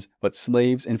citizens, but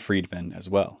slaves and freedmen as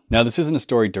well. Now, this isn't a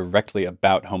story directly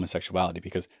about homosexuality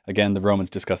because, again, the Romans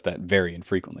discuss that very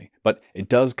infrequently, but it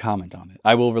does comment on it.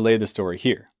 I will relay the story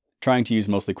here, trying to use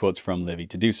mostly quotes from Livy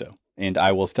to do so, and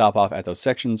I will stop off at those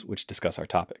sections which discuss our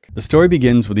topic. The story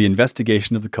begins with the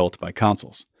investigation of the cult by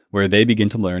consuls, where they begin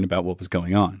to learn about what was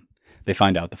going on. They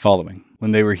find out the following.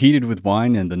 When they were heated with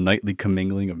wine and the nightly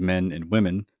commingling of men and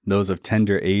women, those of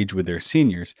tender age with their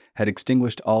seniors had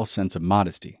extinguished all sense of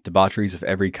modesty. Debaucheries of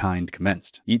every kind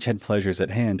commenced. Each had pleasures at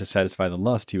hand to satisfy the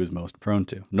lust he was most prone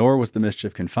to. Nor was the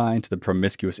mischief confined to the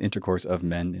promiscuous intercourse of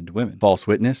men and women. False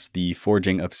witness, the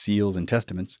forging of seals and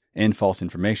testaments, and false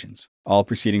informations, all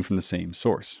proceeding from the same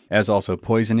source, as also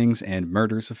poisonings and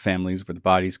murders of families where the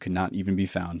bodies could not even be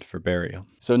found for burial.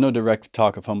 So no direct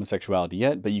talk of homosexuality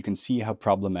yet, but you can see how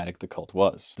problematic the cult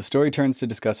was. The story turns to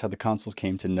discuss how the consuls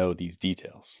came to know these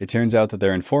details. It turns out that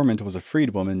their informant was a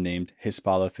freedwoman named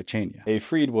Hispala Ficenia. A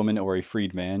freedwoman or a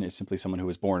freedman is simply someone who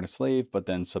was born a slave but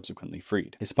then subsequently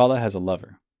freed. Hispala has a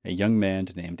lover, a young man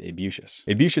named Abusius.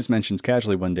 Abusius mentions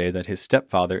casually one day that his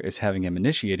stepfather is having him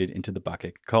initiated into the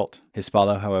Bacchic cult.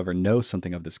 Hispala, however, knows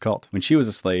something of this cult. When she was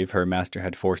a slave, her master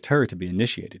had forced her to be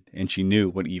initiated, and she knew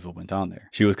what evil went on there.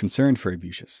 She was concerned for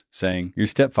Abusius, saying, "Your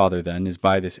stepfather, then, is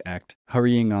by this act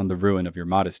hurrying on the ruin of your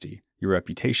modesty, your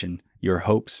reputation, your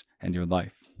hopes, and your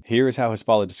life." Here is how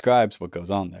Hispala describes what goes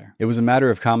on there. It was a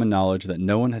matter of common knowledge that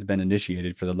no one had been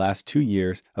initiated for the last 2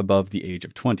 years above the age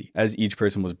of 20. As each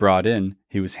person was brought in,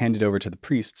 he was handed over to the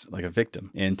priests like a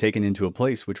victim, and taken into a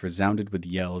place which resounded with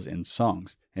yells and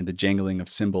songs, and the jangling of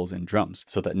cymbals and drums,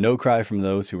 so that no cry from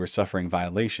those who were suffering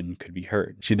violation could be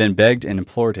heard. She then begged and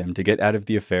implored him to get out of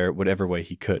the affair whatever way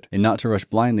he could, and not to rush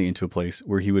blindly into a place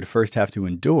where he would first have to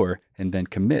endure and then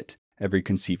commit every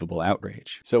conceivable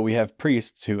outrage. So we have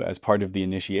priests who, as part of the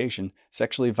initiation,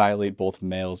 sexually violate both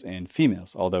males and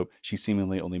females, although she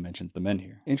seemingly only mentions the men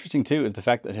here. Interesting too is the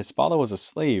fact that Hispala was a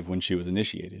slave when she was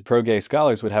initiated. Pro-gay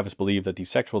scholars would have us believe that the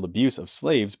sexual abuse of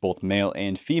slaves, both male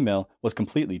and female, was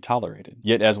completely tolerated.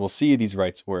 Yet as we'll see, these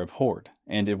rites were abhorred,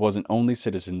 and it wasn't only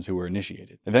citizens who were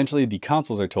initiated. Eventually, the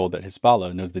consuls are told that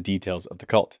Hispala knows the details of the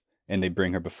cult, and they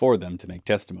bring her before them to make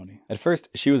testimony. At first,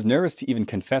 she was nervous to even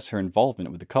confess her involvement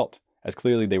with the cult, as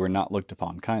clearly they were not looked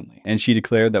upon kindly. And she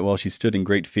declared that while she stood in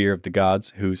great fear of the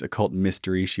gods whose occult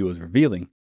mystery she was revealing,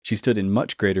 she stood in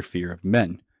much greater fear of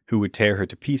men, who would tear her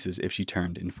to pieces if she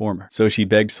turned informer. So she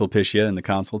begged Sulpicia and the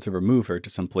consul to remove her to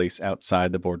some place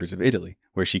outside the borders of Italy,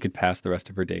 where she could pass the rest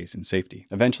of her days in safety.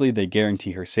 Eventually, they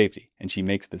guarantee her safety, and she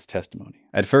makes this testimony.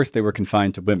 At first, they were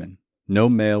confined to women. No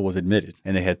male was admitted,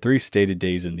 and they had 3 stated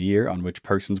days in the year on which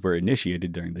persons were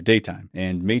initiated during the daytime,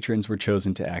 and matrons were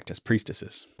chosen to act as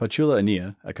priestesses. Pacula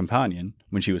Aeneia, a companion,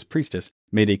 when she was priestess,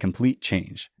 made a complete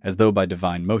change, as though by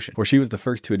divine motion, for she was the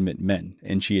first to admit men,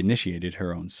 and she initiated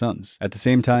her own sons. At the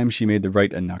same time, she made the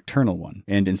rite a nocturnal one,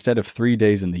 and instead of 3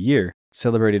 days in the year,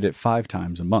 celebrated it 5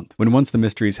 times a month. When once the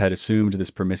mysteries had assumed this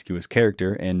promiscuous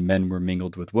character, and men were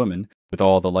mingled with women, with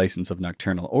all the license of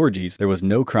nocturnal orgies, there was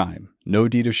no crime, no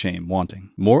deed of shame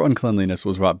wanting. More uncleanliness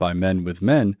was wrought by men with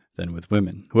men than with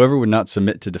women. Whoever would not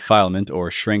submit to defilement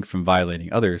or shrink from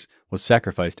violating others was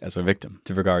sacrificed as a victim.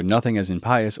 To regard nothing as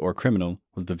impious or criminal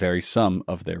was the very sum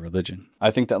of their religion.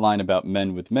 I think that line about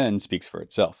men with men speaks for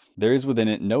itself. There is within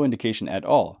it no indication at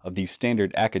all of the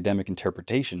standard academic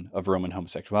interpretation of Roman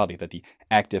homosexuality that the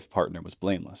active partner was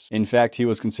blameless. In fact, he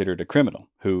was considered a criminal,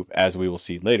 who, as we will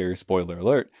see later, spoiler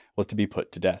alert, was to be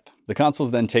put to death. The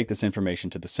consuls then take this information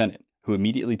to the Senate, who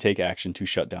immediately take action to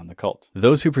shut down the cult.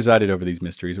 Those who presided over these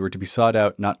mysteries were to be sought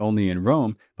out not only in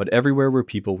Rome, but everywhere where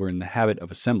people were in the habit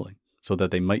of assembling, so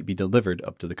that they might be delivered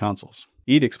up to the consuls.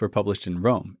 Edicts were published in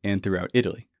Rome and throughout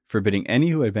Italy, forbidding any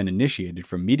who had been initiated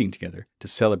from meeting together to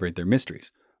celebrate their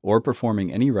mysteries, or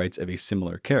performing any rites of a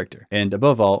similar character. And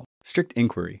above all, strict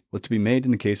inquiry was to be made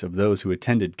in the case of those who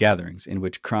attended gatherings in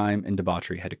which crime and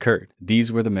debauchery had occurred.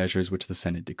 These were the measures which the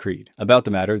Senate decreed. About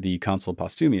the matter, the consul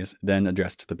Postumius then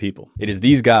addressed the people. "It is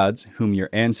these gods whom your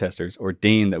ancestors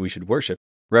ordained that we should worship,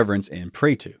 reverence, and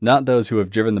pray to, not those who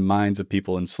have driven the minds of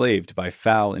people enslaved by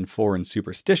foul and foreign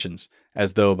superstitions,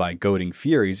 as though by goading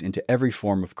furies into every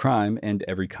form of crime and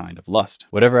every kind of lust.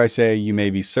 Whatever I say, you may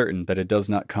be certain that it does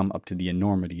not come up to the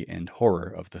enormity and horror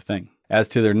of the thing." As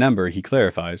to their number, he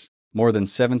clarifies, more than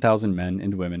 7,000 men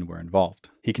and women were involved.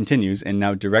 He continues and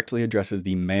now directly addresses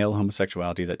the male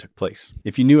homosexuality that took place.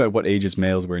 "If you knew at what ages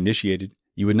males were initiated,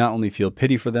 you would not only feel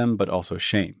pity for them, but also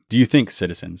shame. Do you think,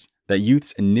 citizens, that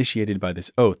youths initiated by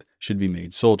this oath should be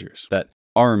made soldiers? That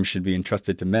arms should be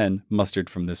entrusted to men mustered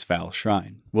from this foul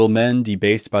shrine? Will men,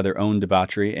 debased by their own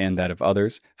debauchery and that of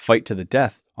others, fight to the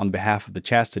death on behalf of the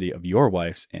chastity of your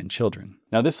wives and children?"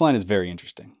 Now this line is very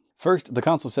interesting. First, the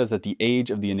consul says that the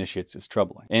age of the initiates is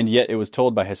troubling, and yet it was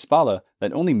told by Hispala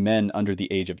that only men under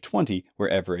the age of 20 were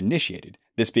ever initiated,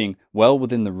 this being well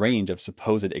within the range of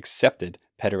supposed accepted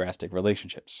pederastic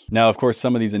relationships. Now, of course,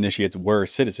 some of these initiates were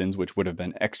citizens, which would have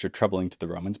been extra troubling to the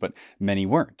Romans, but many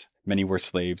weren't. Many were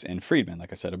slaves and freedmen,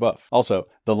 like I said above. Also,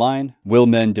 the line, "will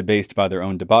men debased by their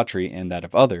own debauchery and that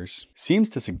of others," seems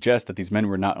to suggest that these men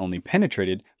were not only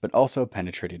penetrated, but also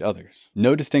penetrated others.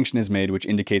 No distinction is made which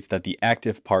indicates that the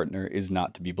active partner is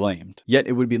not to be blamed. Yet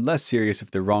it would be less serious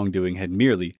if their wrongdoing had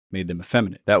merely made them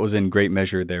effeminate. That was in great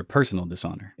measure their personal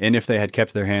dishonor, and if they had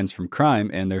kept their hands from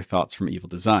crime and their thoughts from evil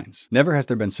designs. Never has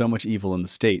there been so much evil in the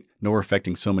state, nor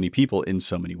affecting so many people in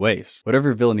so many ways.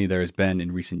 Whatever villainy there has been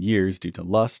in recent years due to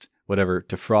lust, whatever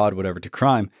to fraud, whatever to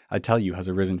crime, I tell you has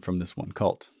arisen from this one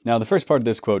cult. Now, the first part of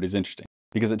this quote is interesting,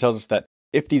 because it tells us that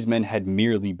if these men had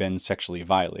merely been sexually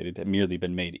violated, had merely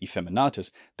been made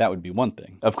effeminatus, that would be one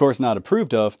thing. Of course not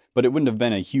approved of, but it wouldn't have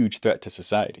been a huge threat to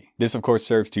society. This of course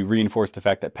serves to reinforce the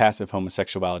fact that passive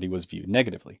homosexuality was viewed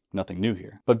negatively. Nothing new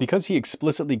here. But because he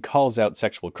explicitly calls out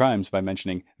sexual crimes by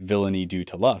mentioning villainy due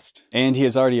to lust, and he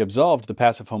has already absolved the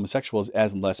passive homosexuals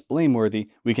as less blameworthy,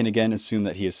 we can again assume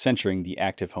that he is censuring the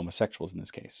active homosexuals in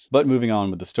this case. But moving on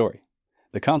with the story.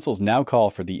 The consuls now call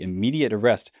for the immediate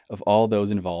arrest of all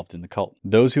those involved in the cult.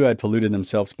 Those who had polluted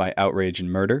themselves by outrage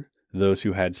and murder, those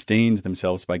who had stained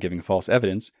themselves by giving false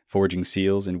evidence, forging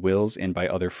seals and wills, and by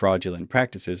other fraudulent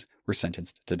practices, were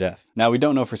sentenced to death. Now, we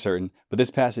don't know for certain, but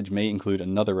this passage may include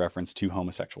another reference to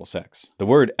homosexual sex. The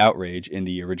word outrage in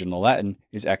the original Latin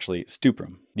is actually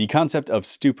stuprum. The concept of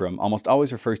stuprum almost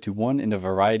always refers to one in a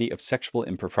variety of sexual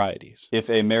improprieties. If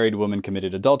a married woman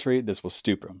committed adultery, this was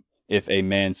stuprum. If a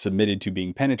man submitted to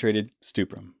being penetrated,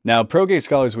 stuprum. Now, pro-gay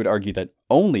scholars would argue that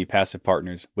only passive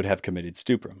partners would have committed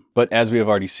stuprum. But as we have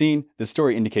already seen, the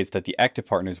story indicates that the active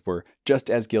partners were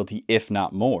just as guilty, if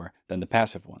not more, than the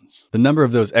passive ones. The number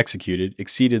of those executed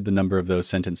exceeded the number of those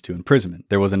sentenced to imprisonment.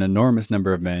 There was an enormous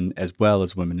number of men as well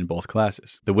as women in both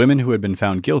classes. The women who had been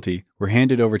found guilty were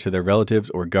handed over to their relatives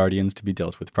or guardians to be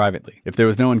dealt with privately. If there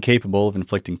was no one capable of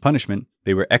inflicting punishment,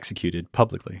 they were executed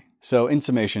publicly. So, in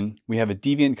summation, we have a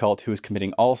deviant cult who is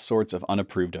committing all sorts of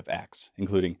unapproved of acts,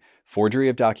 including forgery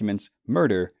of documents,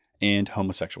 murder, and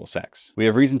homosexual sex. We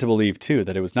have reason to believe, too,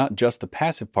 that it was not just the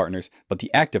passive partners, but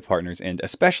the active partners, and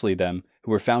especially them,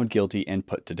 who were found guilty and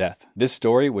put to death. This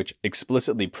story, which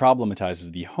explicitly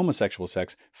problematizes the homosexual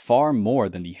sex far more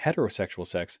than the heterosexual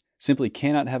sex, simply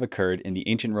cannot have occurred in the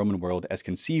ancient Roman world as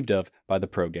conceived of by the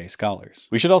pro-gay scholars.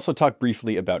 We should also talk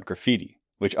briefly about graffiti,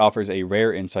 which offers a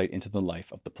rare insight into the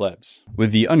life of the plebs.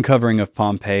 With the uncovering of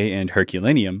Pompeii and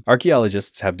Herculaneum,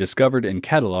 archaeologists have discovered and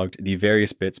cataloged the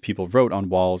various bits people wrote on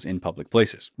walls in public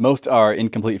places. Most are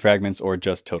incomplete fragments or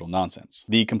just total nonsense.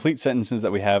 The complete sentences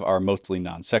that we have are mostly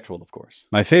non-sexual, of course.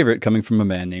 My favorite coming from a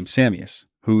man named Samius,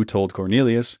 who told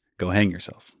Cornelius, "Go hang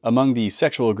yourself." Among the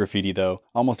sexual graffiti, though,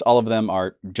 almost all of them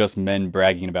are just men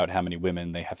bragging about how many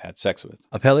women they have had sex with.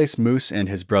 Apelles Mus and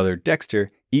his brother Dexter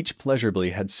each pleasurably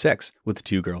had sex with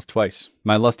 2 girls twice.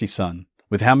 My lusty son,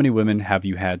 with how many women have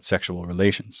you had sexual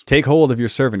relations? Take hold of your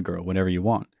servant girl whenever you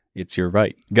want. It's your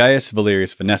right. Gaius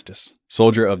Valerius Venestus,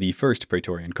 soldier of the first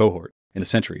Praetorian cohort in the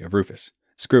century of Rufus,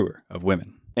 screwer of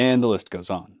women. And the list goes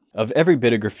on. Of every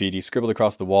bit of graffiti scribbled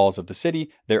across the walls of the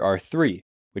city, there are 3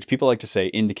 which people like to say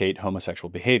indicate homosexual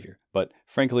behavior, but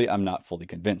frankly, I'm not fully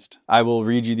convinced. I will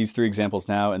read you these 3 examples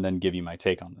now and then give you my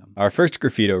take on them. Our first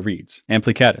graffito reads,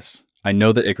 "Amplicatus, I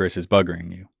know that Icarus is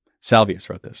buggering you." Salvius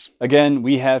wrote this. Again,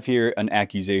 we have here an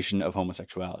accusation of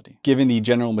homosexuality. Given the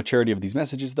general maturity of these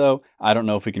messages, though, I don't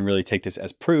know if we can really take this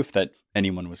as proof that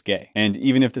anyone was gay. And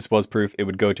even if this was proof, it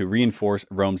would go to reinforce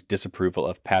Rome's disapproval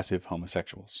of passive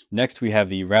homosexuals. Next, we have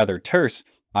the rather terse,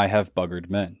 "I have buggered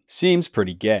men." Seems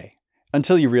pretty gay.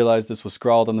 Until you realize this was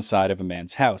scrawled on the side of a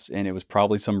man's house, and it was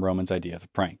probably some Roman's idea of a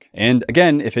prank. And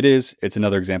again, if it is, it's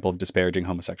another example of disparaging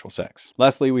homosexual sex.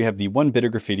 Lastly, we have the one bit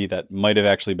of graffiti that might have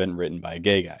actually been written by a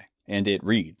gay guy. And it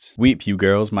reads, "Weep, you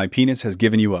girls, my penis has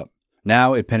given you up.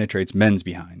 Now it penetrates men's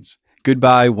behinds.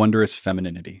 Goodbye, wondrous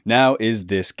femininity." Now, is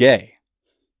this gay?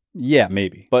 Yeah,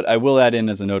 maybe. But I will add in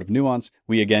as a note of nuance,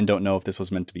 we again don't know if this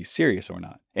was meant to be serious or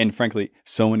not. And frankly,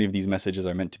 so many of these messages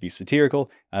are meant to be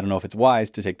satirical, I don't know if it's wise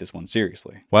to take this one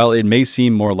seriously. While it may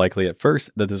seem more likely at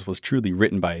first that this was truly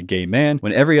written by a gay man,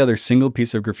 when every other single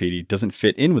piece of graffiti doesn't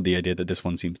fit in with the idea that this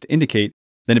one seems to indicate,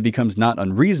 then it becomes not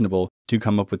unreasonable to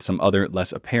come up with some other,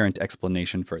 less apparent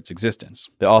explanation for its existence.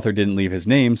 The author didn't leave his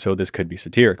name, so this could be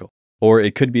satirical. Or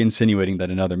it could be insinuating that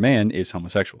another man is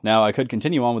homosexual. Now, I could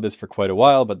continue on with this for quite a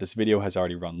while, but this video has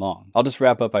already run long. I'll just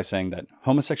wrap up by saying that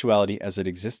homosexuality as it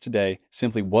exists today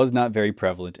simply was not very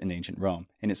prevalent in ancient Rome,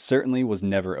 and it certainly was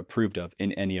never approved of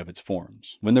in any of its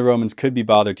forms. When the Romans could be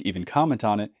bothered to even comment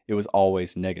on it, it was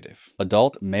always negative.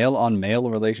 Adult male-on-male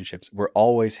relationships were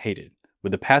always hated,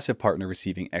 with the passive partner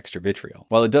receiving extra vitriol.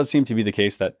 While it does seem to be the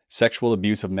case that sexual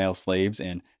abuse of male slaves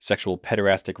and sexual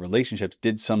pederastic relationships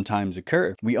did sometimes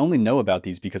occur, we only know about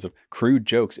these because of crude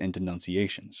jokes and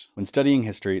denunciations. When studying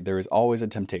history, there is always a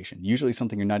temptation, usually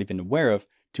something you're not even aware of,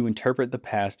 to interpret the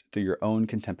past through your own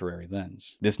contemporary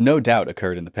lens. This no doubt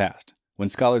occurred in the past, when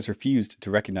scholars refused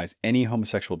to recognize any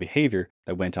homosexual behavior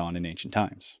that went on in ancient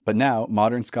times. But now,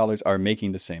 modern scholars are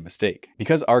making the same mistake.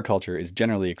 Because our culture is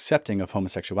generally accepting of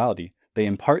homosexuality, they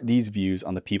impart these views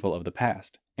on the people of the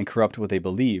past, and corrupt what they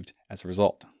believed as a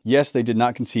result. Yes, they did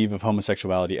not conceive of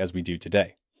homosexuality as we do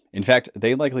today. In fact,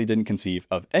 they likely didn't conceive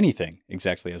of anything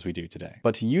exactly as we do today.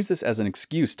 But to use this as an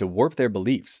excuse to warp their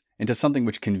beliefs into something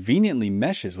which conveniently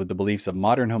meshes with the beliefs of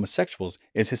modern homosexuals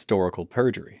is historical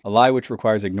perjury, a lie which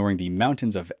requires ignoring the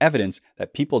mountains of evidence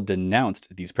that people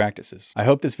denounced these practices. I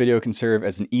hope this video can serve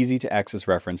as an easy-to-access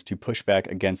reference to push back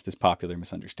against this popular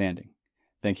misunderstanding.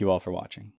 Thank you all for watching.